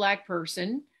seen a Black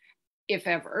person, if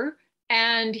ever,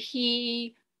 and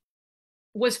he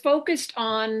was focused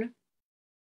on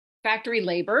factory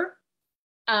labor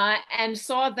and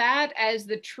saw that as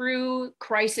the true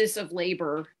crisis of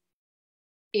labor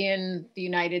in the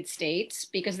United States,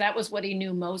 because that was what he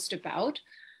knew most about.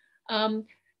 And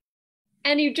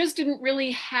he just didn't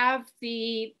really have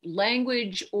the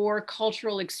language or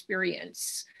cultural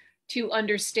experience to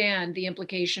understand the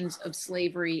implications of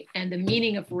slavery and the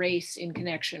meaning of race in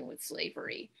connection with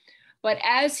slavery. But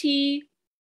as he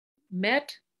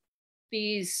went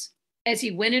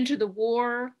into the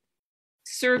war,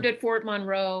 served at Fort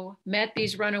Monroe, met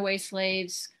these runaway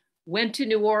slaves, went to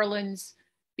New Orleans,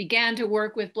 began to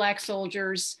work with Black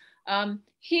soldiers,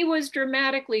 he was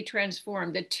dramatically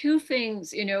transformed. The two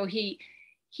things,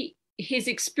 his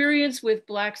experience with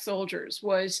Black soldiers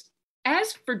was,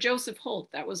 as for Joseph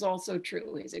Holt, that was also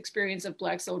true. His experience of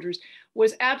Black soldiers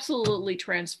was absolutely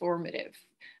transformative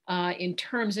in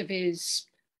terms of his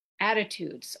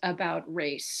attitudes about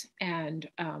race and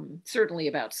certainly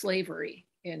about slavery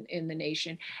in the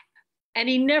nation. And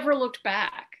he never looked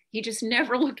back. He just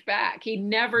never looked back. He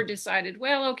never decided,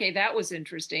 well, okay, that was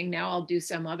interesting. Now I'll do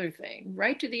some other thing.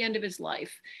 Right to the end of his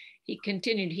life, He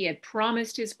continued. He had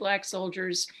promised his Black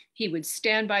soldiers he would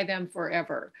stand by them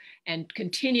forever and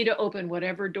continue to open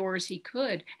whatever doors he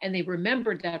could. And they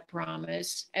remembered that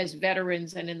promise as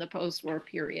veterans and in the post-war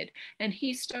period. And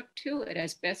he stuck to it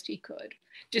as best he could,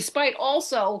 despite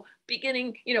also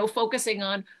beginning, focusing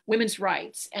on women's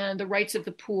rights and the rights of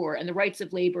the poor and the rights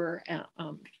of labor,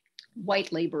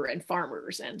 white labor and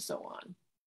farmers and so on.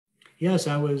 Yes,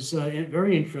 I was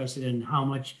very interested in how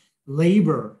much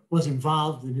labor was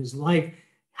involved in his life,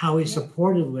 how he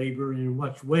supported labor and in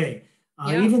what way,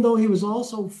 even though he was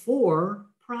also for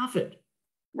profit.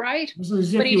 Right,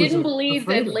 but he didn't believe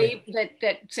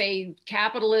that say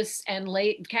capitalists and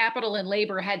capital and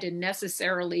labor had to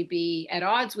necessarily be at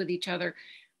odds with each other.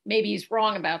 Maybe he's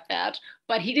wrong about that,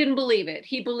 but he didn't believe it.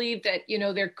 He believed that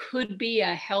there could be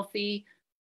a healthy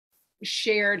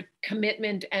shared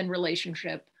commitment and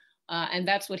relationship, and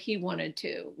that's what he wanted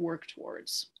to work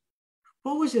towards.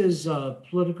 What was his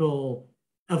political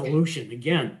evolution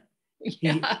again?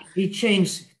 He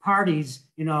changed parties,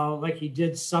 like he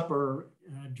did supper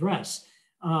dress.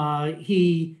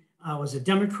 He was a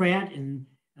Democrat in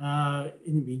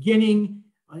the beginning,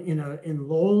 in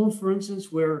Lowell, for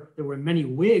instance, where there were many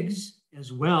Whigs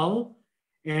as well.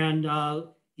 And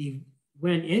he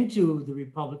went into the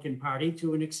Republican Party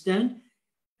to an extent.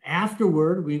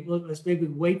 Afterward, let's maybe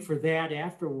wait for that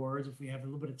afterwards if we have a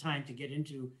little bit of time to get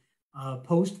into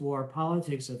post-war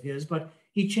politics of his, but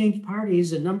he changed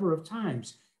parties a number of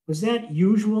times. Was that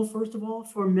usual, first of all,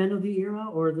 for men of the era,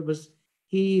 or was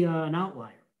he an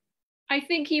outlier? I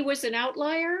think he was an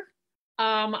outlier.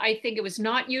 I think it was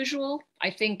not usual. I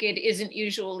think it isn't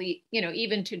usually,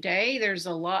 even today, there's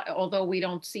a lot, although we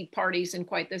don't see parties in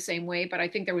quite the same way, but I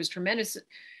think there was tremendous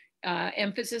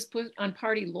emphasis put on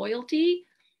party loyalty.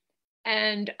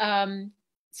 And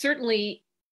certainly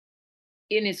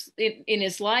in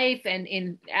his life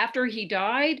and after he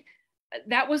died,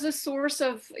 that was a source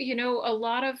of, a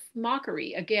lot of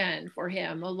mockery again for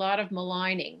him, a lot of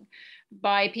maligning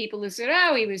by people who said,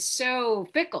 oh, he was so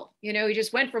fickle, he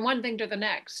just went from one thing to the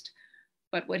next.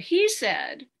 But what he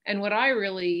said, and what I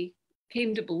really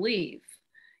came to believe,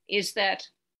 is that,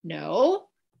 no,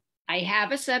 I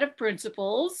have a set of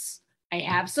principles. I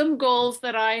have some goals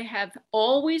that I have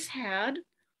always had,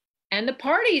 and the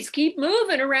parties keep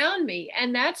moving around me.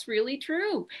 And that's really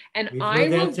true. And I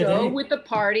will go with the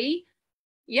party.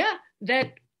 Yeah,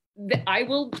 that I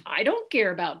don't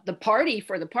care about the party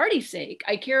for the party's sake.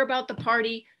 I care about the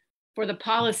party for the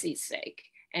policy's sake.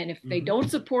 And if they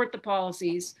don't support the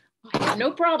policies, I have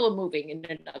no problem moving in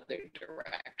another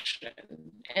direction.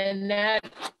 And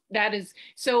that is,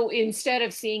 so instead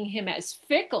of seeing him as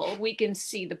fickle, we can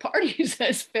see the parties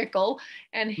as fickle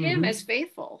and him as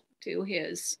faithful to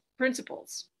his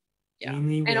principles. Yeah.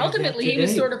 And ultimately he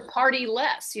was sort of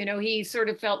party-less. He sort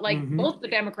of felt like both the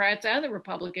Democrats and the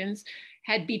Republicans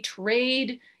had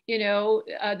betrayed,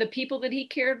 the people that he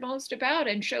cared most about,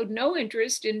 and showed no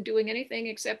interest in doing anything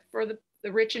except for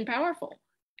the rich and powerful.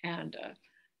 And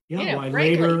why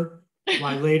later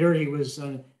he was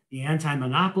the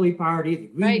anti-monopoly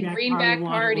party, the Greenback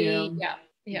Party.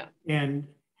 Yeah. And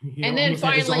then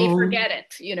finally forget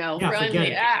it,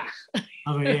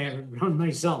 run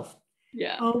myself.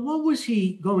 Yeah. What was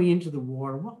he going into the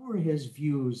war? What were his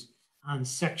views on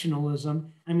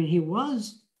sectionalism? I mean, he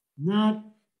was not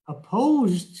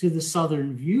opposed to the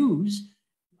Southern views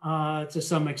to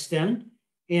some extent.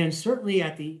 And certainly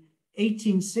at the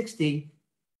 1860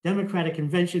 Democratic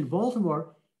Convention in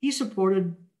Baltimore, he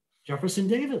supported Jefferson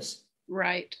Davis.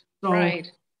 Right. So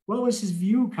right. What was his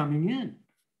view coming in?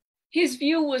 His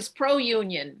view was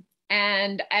pro-union.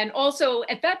 And also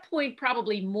at that point,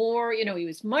 probably more, he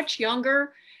was much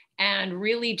younger and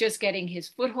really just getting his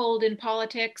foothold in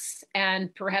politics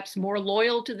and perhaps more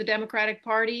loyal to the Democratic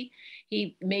Party.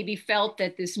 He maybe felt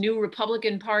that this new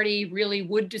Republican Party really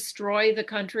would destroy the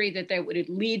country, that would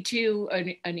lead to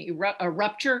a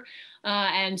rupture.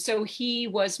 And so he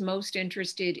was most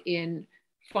interested in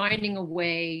finding a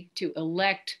way to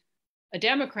elect a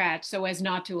Democrat so as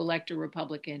not to elect a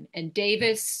Republican. And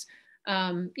Davis,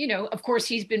 of course,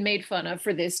 he's been made fun of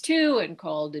for this too, and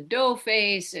called a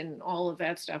doughface and all of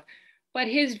that stuff. But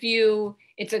his view,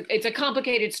 it's a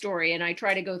complicated story, and I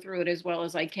try to go through it as well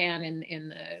as I can in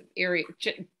the area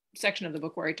section of the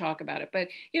book where I talk about it. But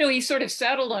he sort of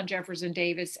settled on Jefferson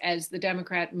Davis as the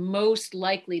Democrat most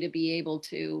likely to be able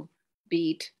to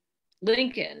beat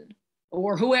Lincoln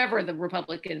or whoever the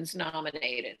Republicans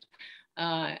nominated.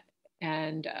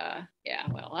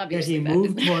 Obviously, he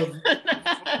moved toward.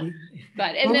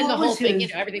 Then the whole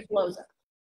thing, everything blows up.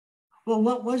 Well,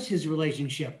 what was his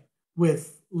relationship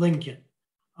with Lincoln?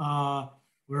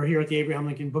 we're here at the Abraham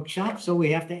Lincoln Bookshop, so we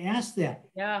have to ask that.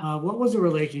 Yeah. What was the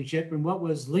relationship and what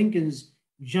was Lincoln's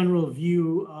general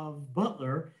view of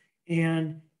Butler?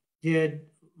 And did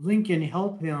Lincoln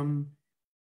help him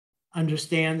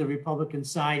understand the Republican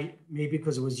side, maybe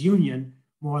because it was Union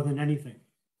more than anything?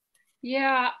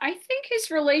 Yeah, I think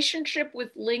his relationship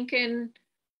with Lincoln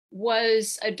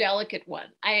was a delicate one.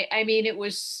 I mean,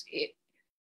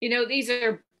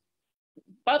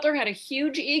 Butler had a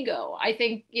huge ego. I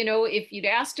think, if you'd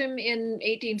asked him in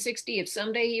 1860 if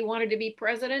someday he wanted to be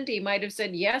president, he might have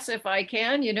said, yes, if I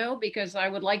can, because I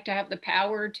would like to have the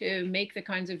power to make the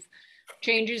kinds of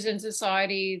changes in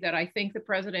society that I think the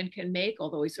president can make,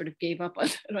 although he sort of gave up on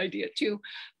that idea too.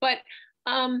 But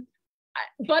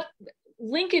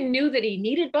Lincoln knew that he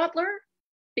needed Butler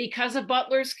because of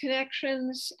Butler's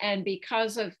connections and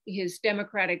because of his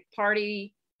Democratic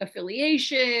Party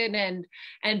affiliation and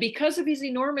because of his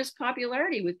enormous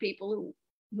popularity with people who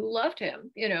loved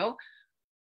him,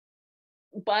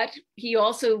 But he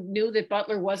also knew that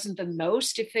Butler wasn't the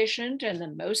most efficient and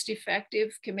the most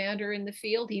effective commander in the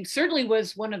field. He certainly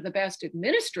was one of the best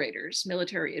administrators,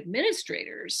 military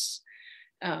administrators.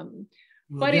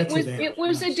 But it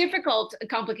was a difficult,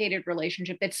 complicated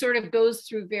relationship that sort of goes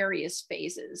through various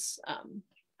phases,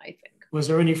 I think. Was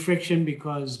there any friction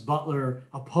because Butler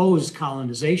opposed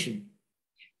colonization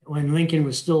when Lincoln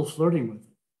was still flirting with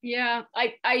it? Yeah,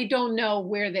 I don't know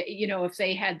where if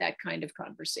they had that kind of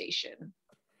conversation.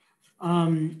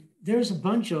 There's a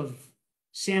bunch of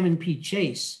Salmon P.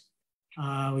 Chase.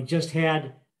 We just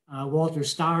had Walter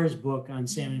Starr's book on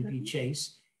Salmon P.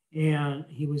 Chase, and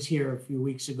he was here a few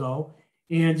weeks ago.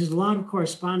 And there's a lot of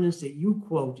correspondence that you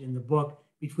quote in the book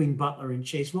between Butler and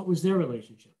Chase. What was their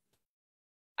relationship?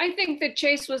 I think that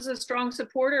Chase was a strong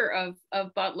supporter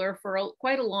of Butler for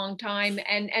quite a long time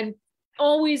and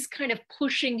always kind of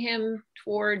pushing him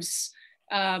towards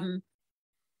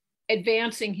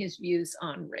advancing his views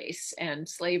on race and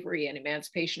slavery and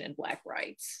emancipation and Black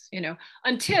rights,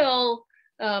 until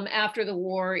after the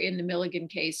war in the Milligan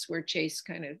case, where Chase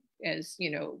kind of, as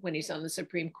when he's on the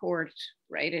Supreme Court,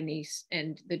 right,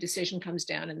 and the decision comes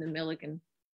down in the Milligan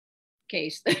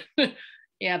case.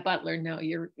 Yeah, Butler, no,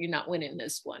 you're not winning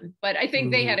this one. But I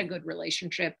think they had a good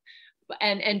relationship,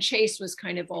 and Chase was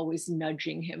kind of always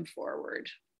nudging him forward.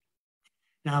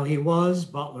 Now, he was,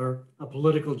 Butler, a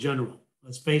political general,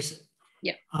 let's face it.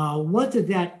 Yeah. What did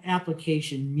that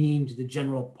application mean to the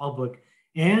general public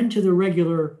and to the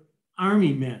regular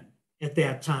Army men at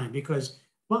that time? Because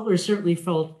Butler certainly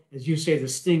felt, as you say, the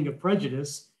sting of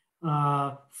prejudice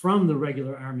from the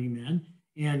regular Army men.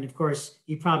 And of course,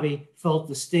 he probably felt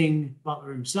the sting,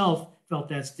 Butler himself felt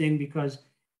that sting because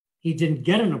he didn't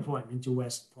get an appointment to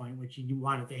West Point, which he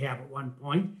wanted to have at one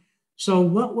point. So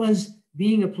what was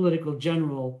being a political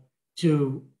general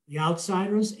to the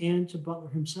outsiders and to Butler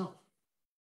himself?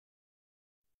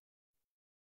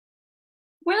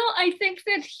 Well, I think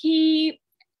that he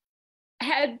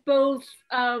had both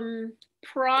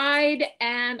pride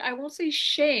and I won't say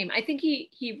shame. I think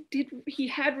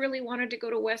he had really wanted to go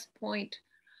to West Point,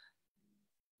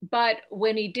 but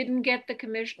when he didn't get the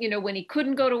commission, when he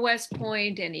couldn't go to West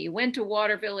Point and he went to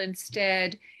Waterville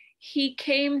instead, he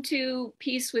came to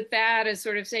peace with that as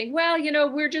sort of saying, well,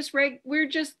 we're just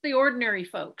the ordinary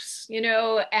folks,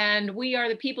 and we are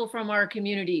the people from our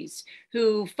communities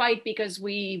who fight because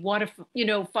we want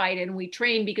to, fight, and we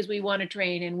train because we want to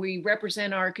train, and we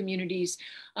represent our communities.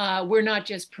 We're not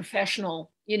just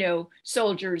professional,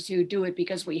 soldiers who do it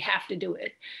because we have to do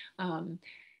it.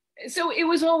 So it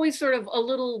was always sort of a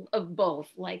little of both,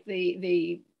 like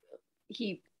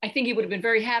I think he would have been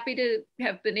very happy to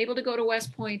have been able to go to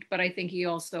West Point, but I think he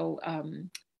also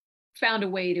found a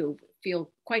way to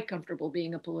feel quite comfortable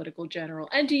being a political general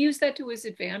and to use that to his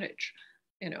advantage.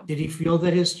 Did he feel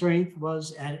that his strength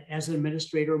was as an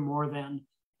administrator more than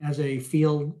as a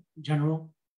field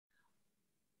general?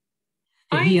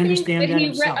 Did he understand that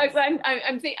himself?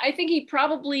 I think he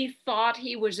probably thought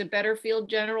he was a better field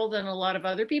general than a lot of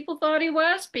other people thought he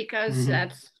was, because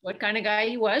that's what kind of guy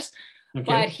he was. Okay.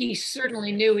 But he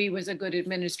certainly knew he was a good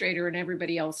administrator, and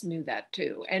everybody else knew that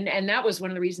too. And that was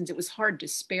one of the reasons it was hard to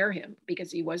spare him,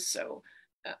 because he was so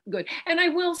good. And I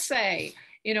will say,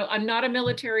 I'm not a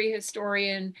military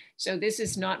historian, so this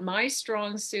is not my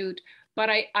strong suit, but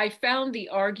I found the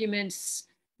arguments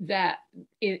that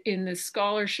in the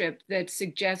scholarship that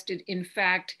suggested, in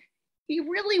fact, he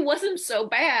really wasn't so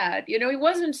bad. He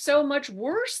wasn't so much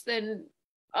worse than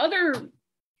other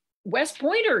West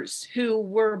Pointers who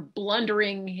were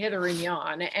blundering hither and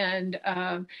yon,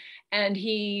 and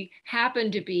he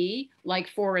happened to be like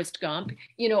Forrest Gump,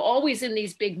 always in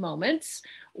these big moments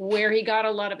where he got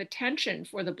a lot of attention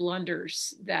for the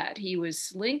blunders that he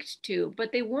was linked to,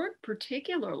 but they weren't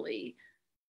particularly,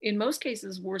 in most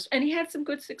cases, worse. And he had some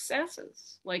good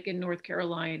successes, like in North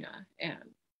Carolina.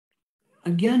 And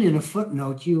again, in a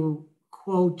footnote, you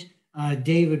quote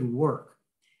David Work.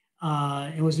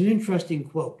 It was an interesting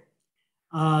quote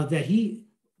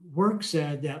Work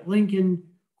said that Lincoln,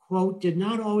 quote, did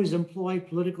not always employ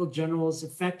political generals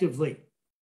effectively.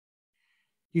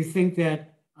 Do you think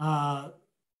that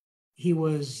he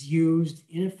was used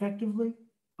ineffectively,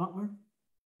 Butler?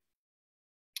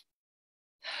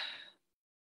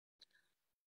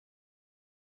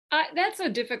 That's a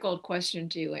difficult question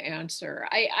to answer.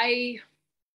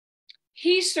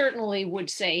 He certainly would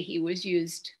say he was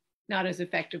used not as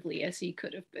effectively as he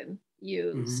could have been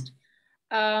used.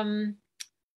 Mm-hmm.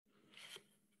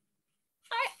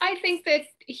 I think that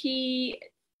he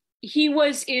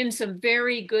was in some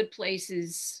very good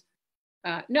places.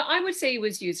 No, I would say he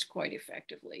was used quite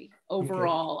effectively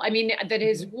overall. Okay. I mean, that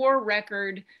his war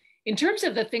record, in terms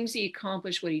of the things he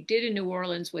accomplished, what he did in New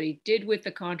Orleans, what he did with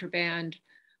the contraband,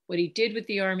 what he did with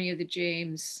the Army of the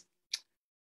James,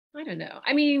 I don't know.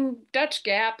 I mean, Dutch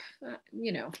Gap,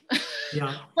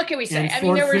 Yeah. What can we say? And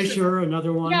Fort Fisher,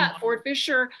 another one. Yeah, Fort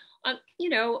Fisher,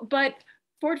 but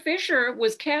Fort Fisher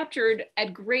was captured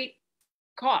at great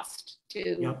cost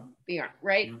to the Army,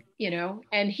 right? Yeah.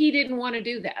 And he didn't want to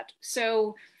do that.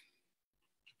 So,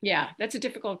 yeah, that's a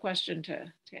difficult question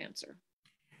to answer.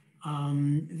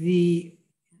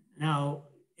 Now,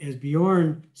 as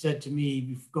Bjorn said to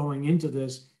me going into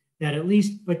this,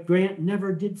 but Grant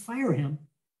never did fire him,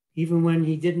 even when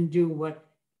he didn't do what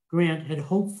Grant had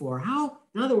hoped for.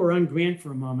 Now that we're on Grant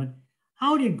for a moment,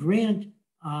 how did Grant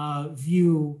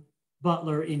view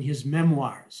Butler in his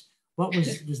memoirs? What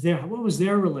was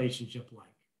their relationship like?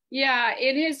 Yeah,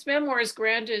 in his memoirs,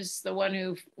 Grant is the one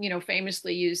who,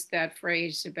 famously used that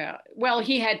phrase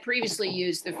he had previously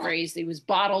used the phrase, he was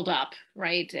bottled up,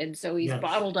 right? And so he's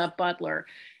bottled up Butler.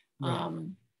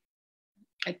 Right.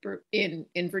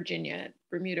 In Virginia at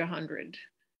Bermuda 100.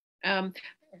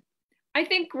 I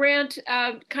think Grant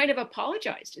kind of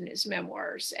apologized in his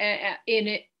memoirs in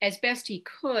it as best he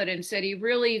could, and said he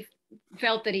really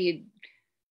felt that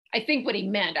I think what he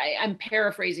meant, I'm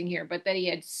paraphrasing here, but that he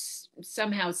had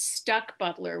somehow stuck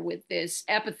Butler with this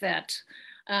epithet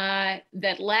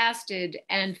that lasted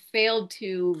and failed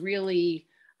to really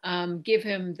give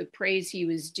him the praise he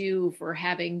was due for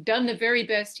having done the very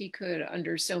best he could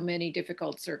under so many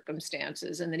difficult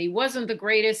circumstances, and that he wasn't the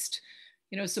greatest,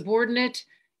 subordinate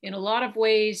in a lot of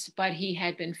ways, but he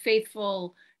had been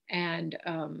faithful. And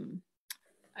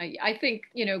I think,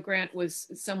 Grant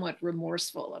was somewhat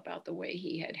remorseful about the way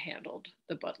he had handled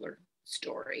the Butler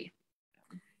story.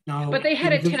 But they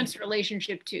had a tense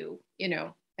relationship too,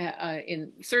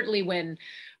 certainly when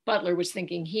Butler was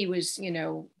thinking he was,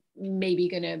 maybe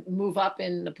going to move up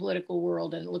in the political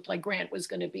world, and it looked like Grant was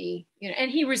going to be, and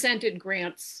he resented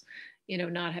Grant's,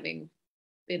 not having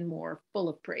been more full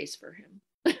of praise for him.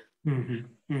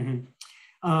 Mm-hmm,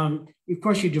 mm-hmm. Of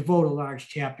course, you devote a large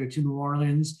chapter to New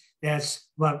Orleans. That's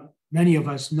what many of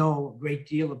us know a great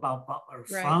deal about Butler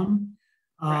from.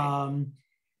 Right.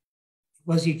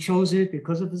 Was he chosen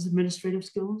because of his administrative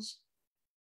skills?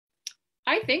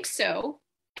 I think so.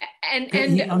 And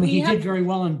he did very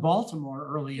well in Baltimore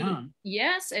early on.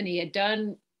 Yes, and he had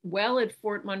done well at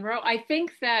Fort Monroe. I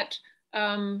think that,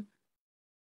 I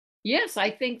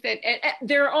think that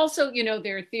there are also,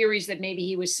 there are theories that maybe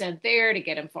he was sent there to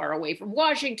get him far away from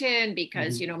Washington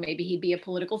because, maybe he'd be a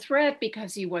political threat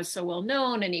because he was so well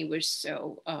known and he was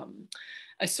so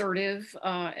assertive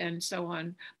and so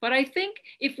on. But I think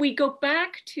if we go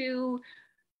back to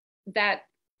that,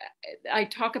 I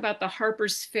talk about the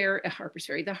Harper's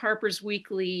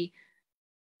Weekly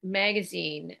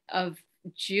magazine of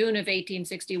June of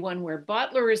 1861, where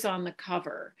Butler is on the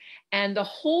cover. And the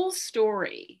whole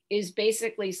story is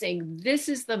basically saying, this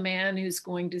is the man who's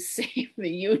going to save the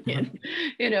Union,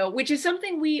 which is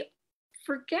something we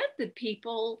forget that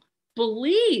people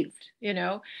believed, and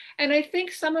I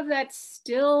think some of that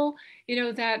still,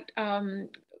 that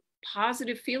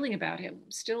positive feeling about him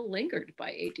still lingered by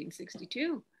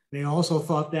 1862. They also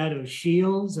thought that of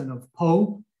Shields and of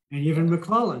Pope and even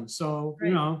McClellan. So,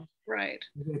 right.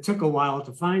 It took a while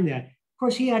to find that. Of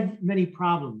course, he had many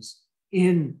problems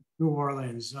in New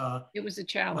Orleans. It was a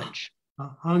challenge.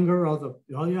 Hunger of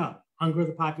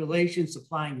the population,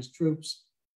 supplying his troops.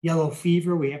 Yellow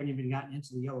fever. We haven't even gotten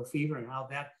into the yellow fever and how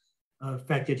that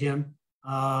affected him.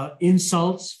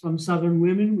 Insults from Southern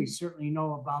women, we certainly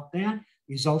know about that,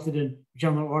 resulted in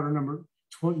General Order number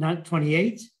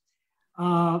 28.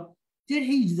 Did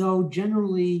he, though,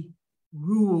 generally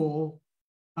rule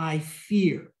by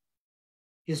fear?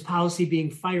 His policy being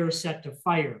fire set to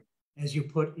fire, as you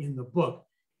put in the book.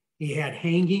 He had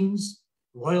hangings,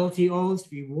 loyalty oaths,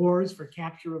 rewards for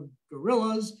capture of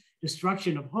guerrillas,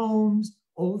 destruction of homes,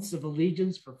 oaths of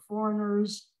allegiance for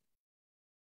foreigners.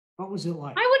 What was it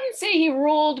like? I wouldn't say he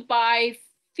ruled by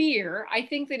fear. I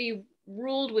think that he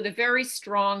ruled with a very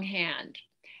strong hand.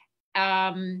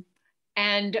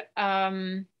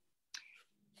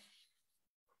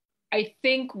 I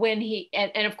think when he,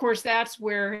 and of course, that's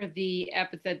where the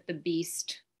epithet, the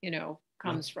beast,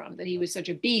 comes from, that he was such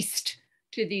a beast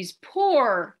to these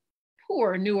poor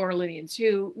New Orleanians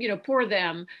who, poor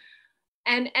them.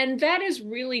 And that is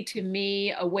really, to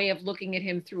me, a way of looking at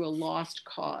him through a lost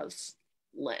cause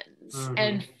lens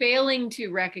and failing to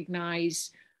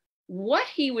recognize what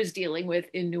he was dealing with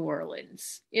in New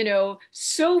Orleans,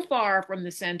 so far from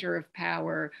the center of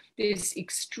power, this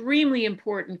extremely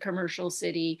important commercial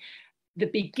city, the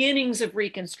beginnings of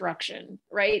Reconstruction,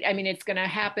 right? I mean, it's going to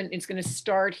happen. It's going to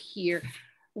start here.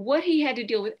 What he had to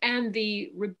deal with, and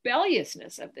the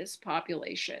rebelliousness of this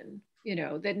population,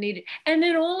 that needed, and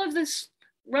then all of this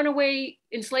runaway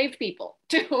enslaved people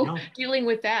too, dealing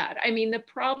with that. I mean, the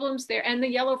problems there, and the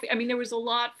yellow, I mean, there was a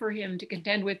lot for him to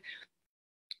contend with,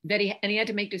 and he had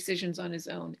to make decisions on his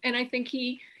own. And I think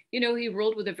he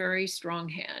ruled with a very strong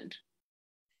hand.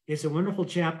 It's a wonderful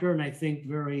chapter, and I think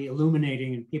very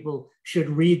illuminating, and people should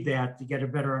read that to get a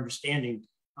better understanding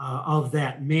of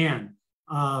that man.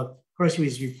 Of course, he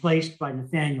was replaced by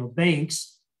Nathaniel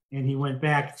Banks, and he went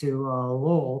back to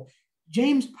Lowell.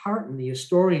 James Parton, the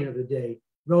historian of the day,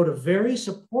 wrote a very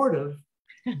supportive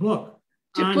book.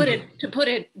 to put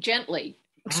it gently,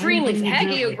 extremely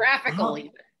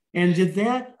hagiographical. And did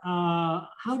that?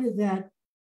 How did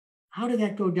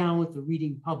that go down with the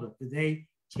reading public? Did they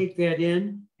take that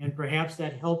in, and perhaps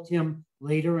that helped him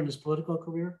later in his political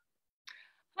career?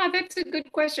 That's a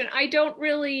good question. I don't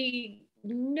really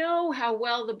know how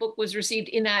well the book was received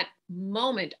in that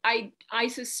moment. I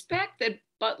suspect that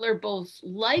Butler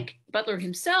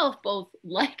himself both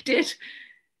liked it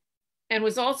and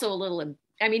was also a little,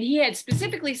 I mean, he had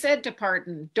specifically said to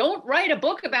Parton, don't write a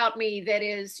book about me that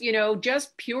is,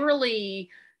 just purely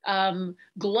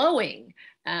glowing.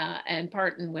 And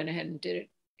Parton went ahead and did it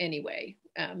anyway,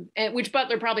 which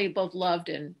Butler probably both loved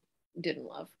and didn't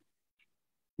love.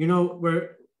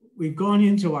 We've gone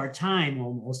into our time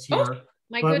almost here,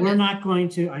 but goodness. We're not going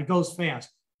to, it goes fast,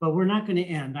 but we're not going to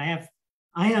end. I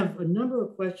have a number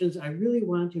of questions I really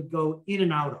want to go in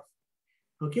and out of.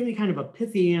 So give me kind of a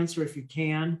pithy answer if you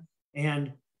can.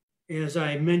 And as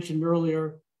I mentioned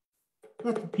earlier,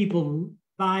 let the people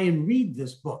buy and read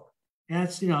this book.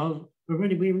 That's, we're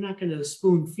not going to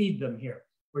spoon feed them here.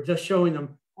 We're just showing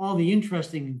them all the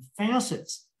interesting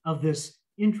facets of this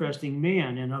interesting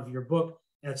man and of your book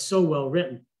that's so well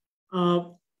written.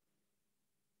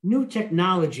 New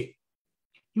technology.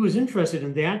 He was interested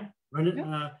in that,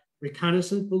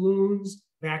 reconnaissance balloons,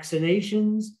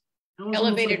 vaccinations.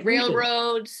 Elevated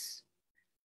railroads.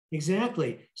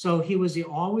 Exactly. So was he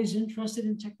always interested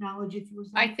in technology if he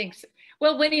was there? I think so.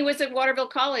 Well, when he was at Waterville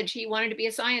College, he wanted to be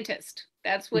a scientist.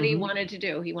 That's what he wanted to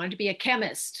do. He wanted to be a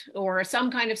chemist or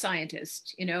some kind of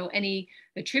scientist, and he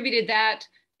attributed that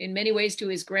in many ways to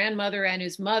his grandmother and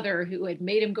his mother, who had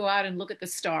made him go out and look at the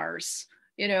stars,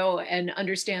 and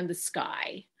understand the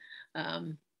sky.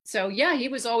 So yeah, he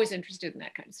was always interested in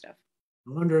that kind of stuff.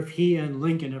 I wonder if he and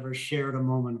Lincoln ever shared a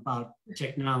moment about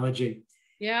technology.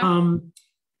 Yeah.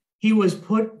 He was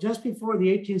put, just before the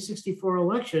 1864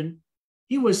 election,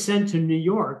 he was sent to New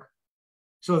York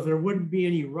so there wouldn't be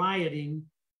any rioting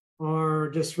or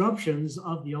disruptions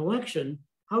of the election.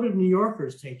 How did New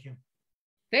Yorkers take him?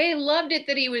 They loved it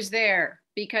that he was there,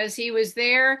 because he was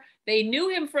there. They knew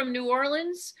him from New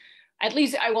Orleans. At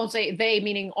least I won't say they,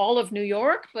 meaning all of New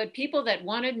York, but people that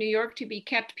wanted New York to be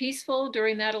kept peaceful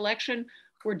during that election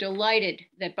were delighted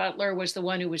that Butler was the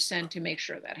one who was sent to make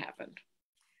sure that happened.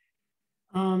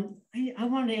 I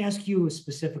wanted to ask you a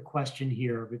specific question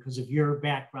here because of your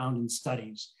background and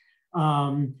studies.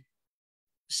 Southern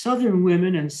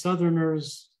women and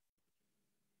Southerners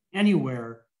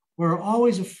anywhere were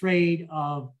always afraid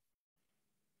of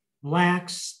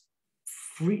Blacks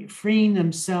freeing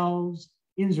themselves,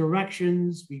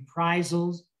 insurrections,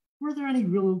 reprisals. Were there any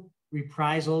real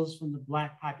reprisals from the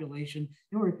Black population?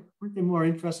 Weren't they more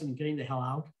interested in getting the hell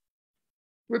out?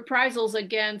 Reprisals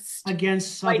against Southern,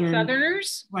 white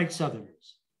Southerners? White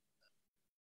Southerners.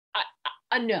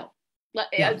 No.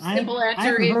 Yeah, A simple I answer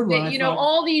haven't is heard one. that, I thought,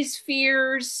 all these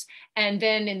fears, and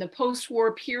then in the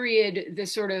post-war period,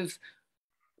 this sort of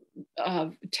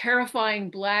terrifying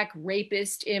Black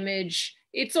rapist image,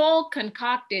 it's all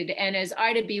concocted. And as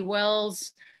Ida B.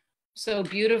 Wells so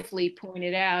beautifully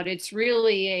pointed out, it's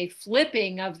really a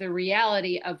flipping of the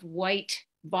reality of white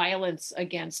violence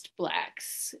against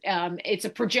Blacks. It's a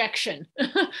projection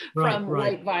right, from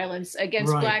right, white violence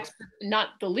against right. Blacks, not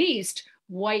the least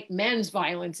white men's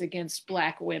violence against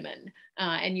Black women.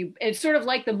 It's sort of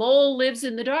like the mole lives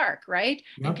in the dark, right?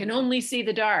 And Yep. can only see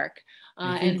the dark.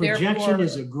 I think And projection therefore,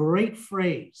 is a great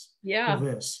phrase for yeah,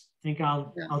 this. I think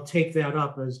I'll yeah, I'll take that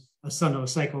up as a son of a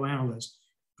psychoanalyst.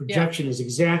 yeah, Projection is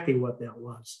exactly what that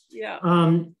was. yeah.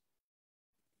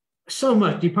 So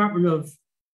much Department of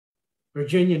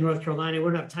Virginia, North Carolina. We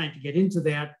don't have time to get into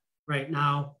that right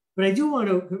now, but I do want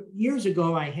to. Years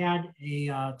ago, I had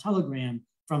a telegram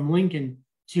from Lincoln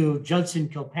to Judson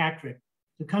Kilpatrick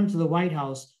to come to the White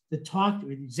House to talk to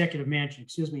the Executive Mansion,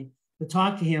 excuse me, to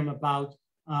talk to him about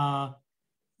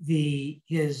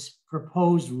his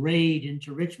proposed raid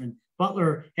into Richmond.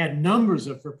 Butler had numbers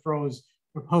of proposed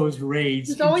raids.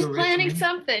 He's always into planning Richmond.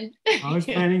 something. Always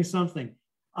planning something.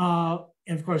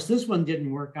 And of course, this one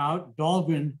didn't work out.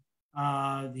 Dahlgren,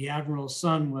 the admiral's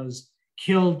son, was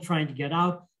killed trying to get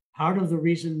out. Part of the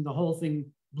reason the whole thing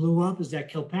blew up is that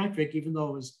Kilpatrick, even though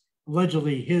it was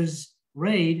allegedly his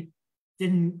raid,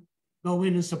 didn't go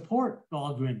in and support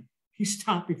Dahlgren. He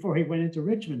stopped before he went into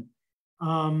Richmond.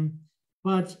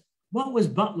 But what was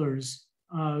Butler's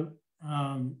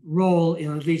role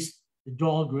in at least the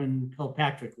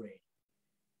Dahlgren-Kilpatrick raid?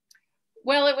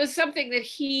 Well, it was something that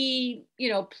he,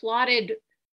 plotted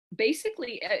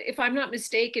basically, if I'm not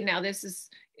mistaken now, this is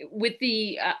with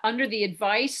the under the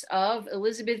advice of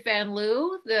Elizabeth Van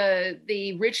Lew,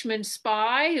 the Richmond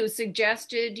spy who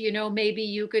suggested, maybe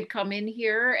you could come in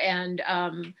here and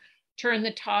turn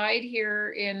the tide here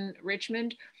in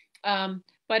Richmond.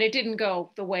 But it didn't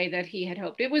go the way that he had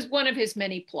hoped. It was one of his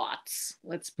many plots,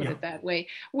 let's put it that way,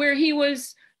 where he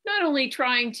was not only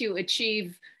trying to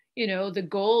achieve, the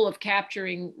goal of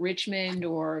capturing Richmond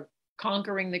or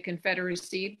conquering the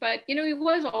Confederacy, but, he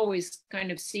was always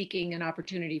kind of seeking an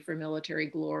opportunity for military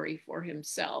glory for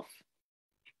himself.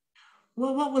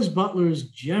 Well, what was Butler's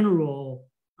general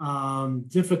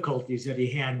difficulties that he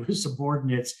had with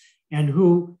subordinates and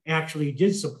who actually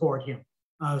did support him?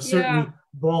 Certainly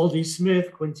Baldy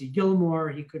Smith, Quincy Gilmore,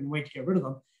 he couldn't wait to get rid of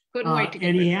them. Couldn't wait to get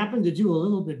and rid he of them. happened to do a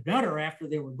little bit better after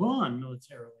they were gone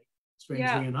militarily,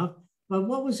 strangely enough. But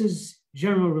what was his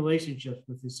general relationship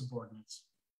with his subordinates?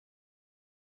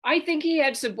 I think he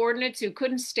had subordinates who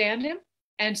couldn't stand him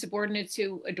and subordinates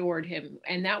who adored him.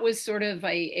 And that was sort of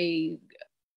a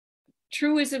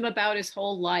truism about his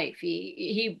whole life.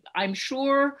 He I'm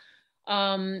sure,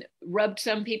 rubbed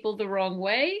some people the wrong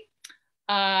way.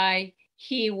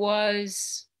 He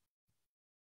was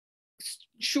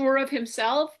sure of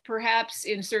himself, perhaps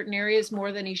in certain areas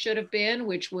more than he should have been,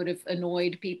 which would have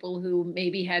annoyed people who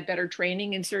maybe had better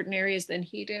training in certain areas than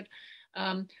he did.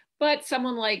 But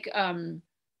someone like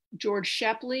George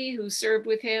Shepley, who served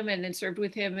with him and then served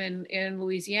with him in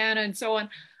Louisiana and so on,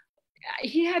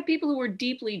 he had people who were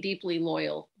deeply, deeply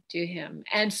loyal to him.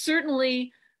 And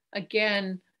certainly,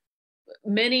 again,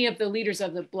 many of the leaders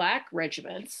of the Black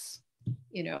regiments,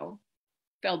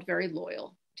 felt very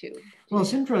loyal to. Well,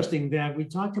 it's interesting that we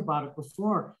talked about it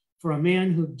before. For a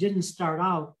man who didn't start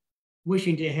out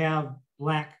wishing to have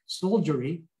Black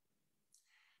soldiery,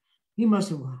 he must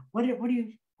have. What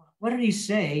did he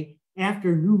say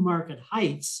after Newmarket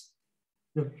Heights?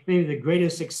 Maybe the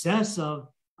greatest success of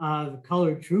the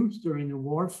colored troops during the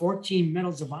war. 14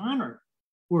 medals of honor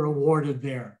were awarded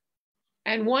there.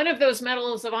 And one of those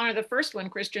medals of honor, the first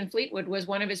one, Christian Fleetwood, was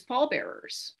one of his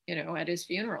pallbearers, at his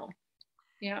funeral.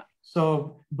 Yeah.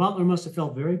 So Butler must have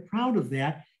felt very proud of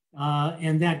that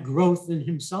and that growth in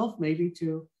himself, maybe,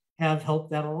 to have helped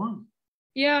that along.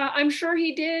 Yeah, I'm sure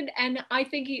he did. And I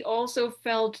think he also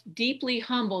felt deeply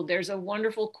humbled. There's a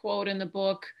wonderful quote in the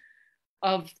book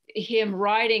of him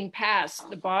riding past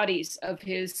the bodies of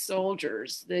his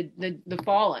soldiers, the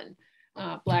fallen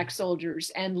Black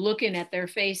soldiers, and looking at their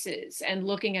faces and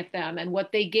looking at them and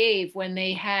what they gave when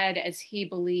they had, as he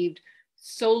believed,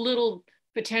 so little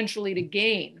potentially to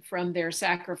gain from their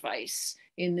sacrifice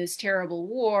in this terrible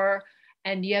war,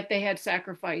 and yet they had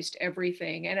sacrificed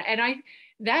everything. And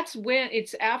that's when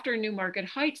it's after Newmarket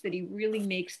Heights that he really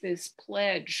makes this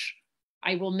pledge: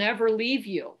 I will never leave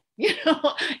you.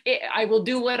 I will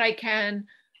do what I can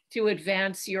to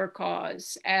advance your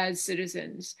cause as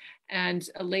citizens. And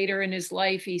later in his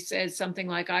life, he says something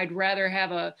like, I'd rather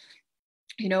have a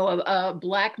a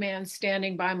black man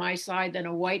standing by my side than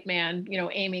a white man,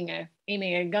 aiming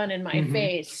a gun in my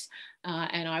face,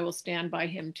 and I will stand by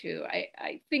him too.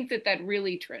 I think that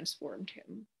really transformed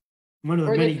him. One of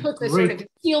the or many that great, sort of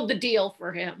sealed the deal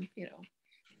for him.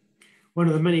 One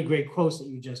of the many great quotes that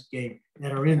you just gave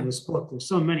that are in this book. There's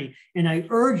so many, and I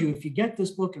urge you, if you get this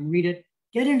book and read it,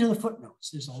 get into the footnotes.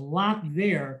 There's a lot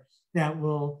there that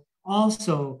will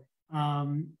also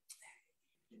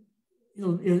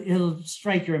it'll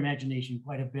strike your imagination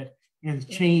quite a bit and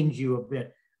change you a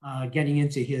bit, getting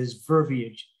into his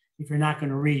verbiage if you're not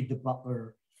going to read the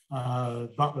Butler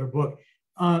book.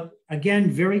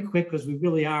 Again, very quick, because we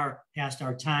really are past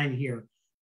our time here.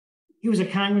 He was a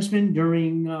congressman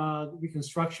during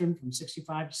Reconstruction from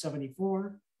 65 to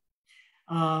 74.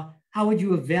 How would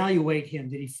you evaluate him?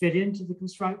 Did he fit into the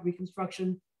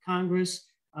Reconstruction Congress?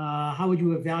 How would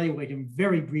you evaluate him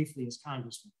very briefly as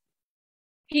congressman?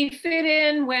 He fit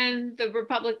in when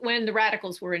the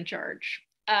radicals were in charge,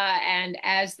 and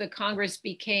as the Congress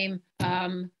became,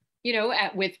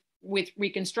 with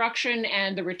Reconstruction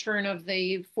and the return of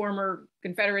the former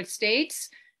Confederate states,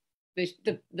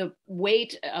 the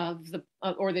weight of the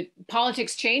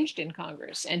politics changed in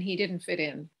Congress, and he didn't fit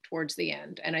in towards the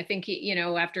end. And I think he,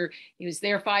 after he was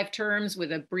there 5 terms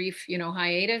with a brief,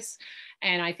 hiatus,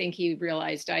 and I think he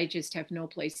realized, I just have no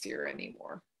place here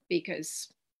anymore,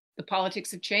 because the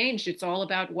politics have changed. It's all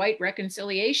about white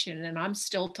reconciliation, and I'm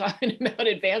still talking about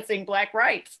advancing black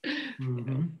rights.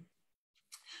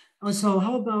 So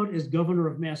how about as governor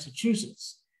of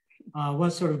Massachusetts?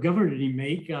 What sort of governor did he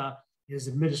make? His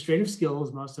administrative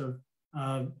skills must have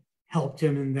helped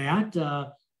him in that.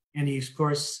 And he, of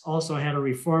course, also had a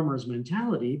reformer's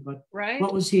mentality. But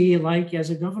What was he like as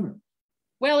a governor?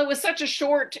 Well, it was such a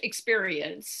short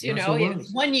experience, Yes, it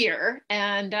was 1 year,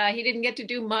 and he didn't get to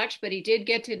do much, but he did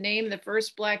get to name the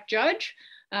first black judge.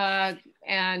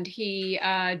 And he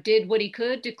did what he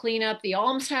could to clean up the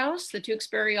almshouse, the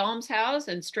Tewksbury almshouse,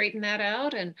 and straighten that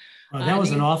out. And that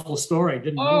was an awful story.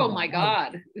 Didn't know. Oh my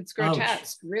God, it's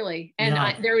grotesque, really.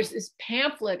 And there was this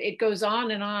pamphlet. It goes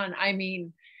on and on. I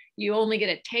mean, you only get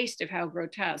a taste of how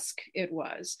grotesque it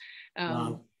was.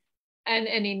 Wow.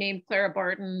 And he named Clara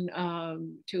Barton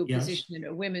to a position in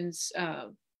a women's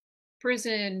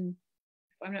prison,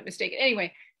 if I'm not mistaken.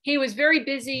 Anyway, he was very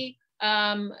busy.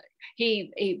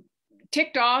 He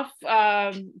ticked off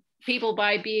people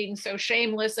by being so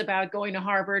shameless about going to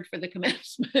Harvard for the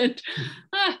commencement.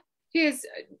 It's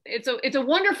a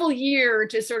wonderful year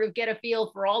to sort of get a feel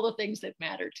for all the things that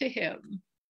matter to him.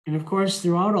 And of course,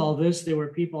 throughout all this, there were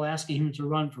people asking him to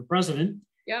run for president.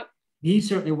 Yep. He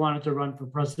certainly wanted to run for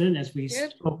president. As we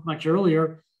spoke much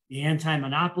earlier, the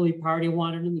anti-monopoly party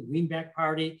wanted him, the Greenback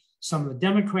Party, some of the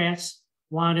Democrats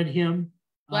wanted him.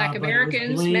 Black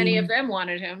Americans, many of them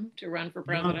wanted him to run for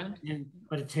president.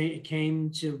 But it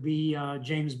came to be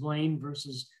James Blaine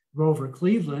versus Grover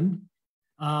Cleveland.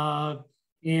 What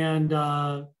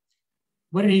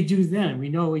did he do then? We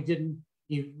know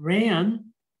he ran,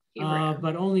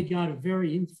 but only got a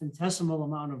very infinitesimal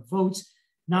amount of votes.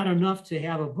 Not enough to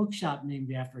have a bookshop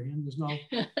named after him. There's no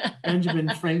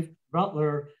Benjamin Frank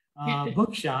Butler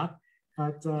bookshop.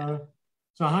 But so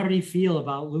how did he feel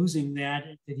about losing that?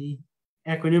 Did he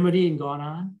equanimity and gone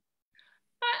on?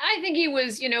 I think he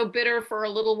was, bitter for a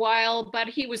little while, but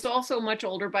he was also much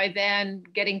older by then,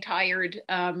 getting tired.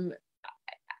 And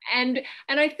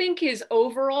I think his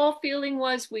overall feeling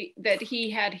was that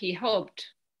he hoped,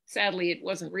 sadly it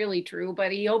wasn't really true,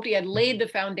 but he hoped he had laid the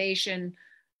foundation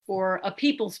for a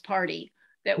people's party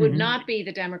that would not be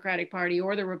the Democratic Party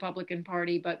or the Republican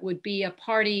Party, but would be a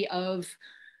party of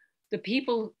the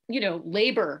people,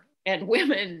 labor and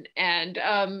women and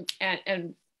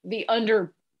the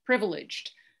underprivileged.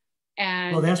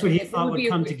 And well, that's what he thought would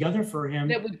come together for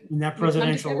him in that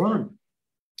presidential run.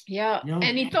 Yeah.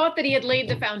 And he thought that he had laid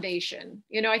the foundation.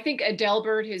 I think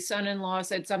Adelbert, his son-in-law,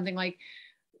 said something like,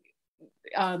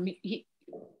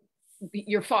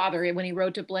 your father, when he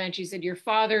wrote to Blanche, he said, your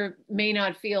father may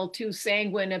not feel too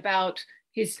sanguine about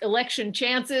his election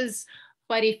chances,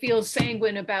 but he feels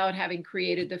sanguine about having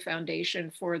created the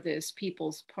foundation for this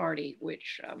People's Party,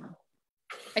 which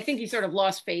I think he sort of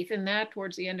lost faith in that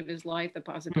towards the end of his life, the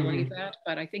possibility of that.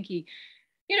 But I think he,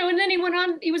 and then he went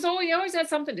on, he always had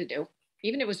something to do.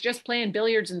 Even if it was just playing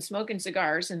billiards and smoking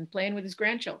cigars and playing with his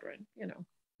grandchildren,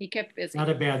 he kept busy. Not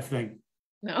a bad thing.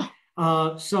 No.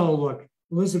 So look,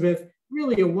 Elizabeth,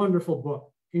 really a wonderful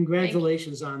book.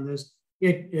 Congratulations on this.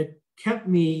 It kept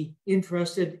me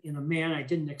interested in a man I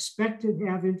didn't expect to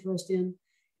have interest in,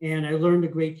 and I learned a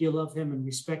great deal of him and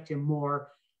respect him more.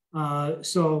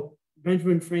 So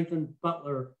Benjamin Franklin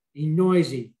Butler, A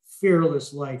Noisy,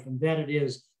 Fearless Life, and that it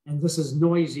is And this is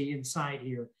noisy inside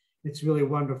here. It's really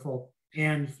wonderful.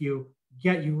 And if you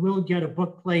will get a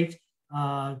book plate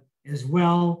as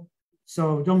well.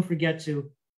 So don't forget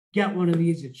to get one of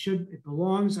these. It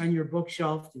belongs on your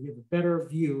bookshelf to give a better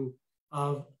view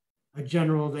of a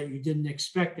general that you didn't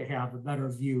expect to have a better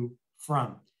view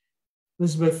from.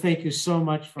 Elizabeth, thank you so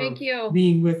much for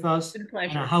being with us on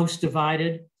A House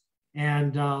Divided,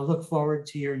 and look forward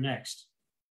to your next.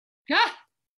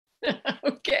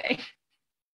 Okay.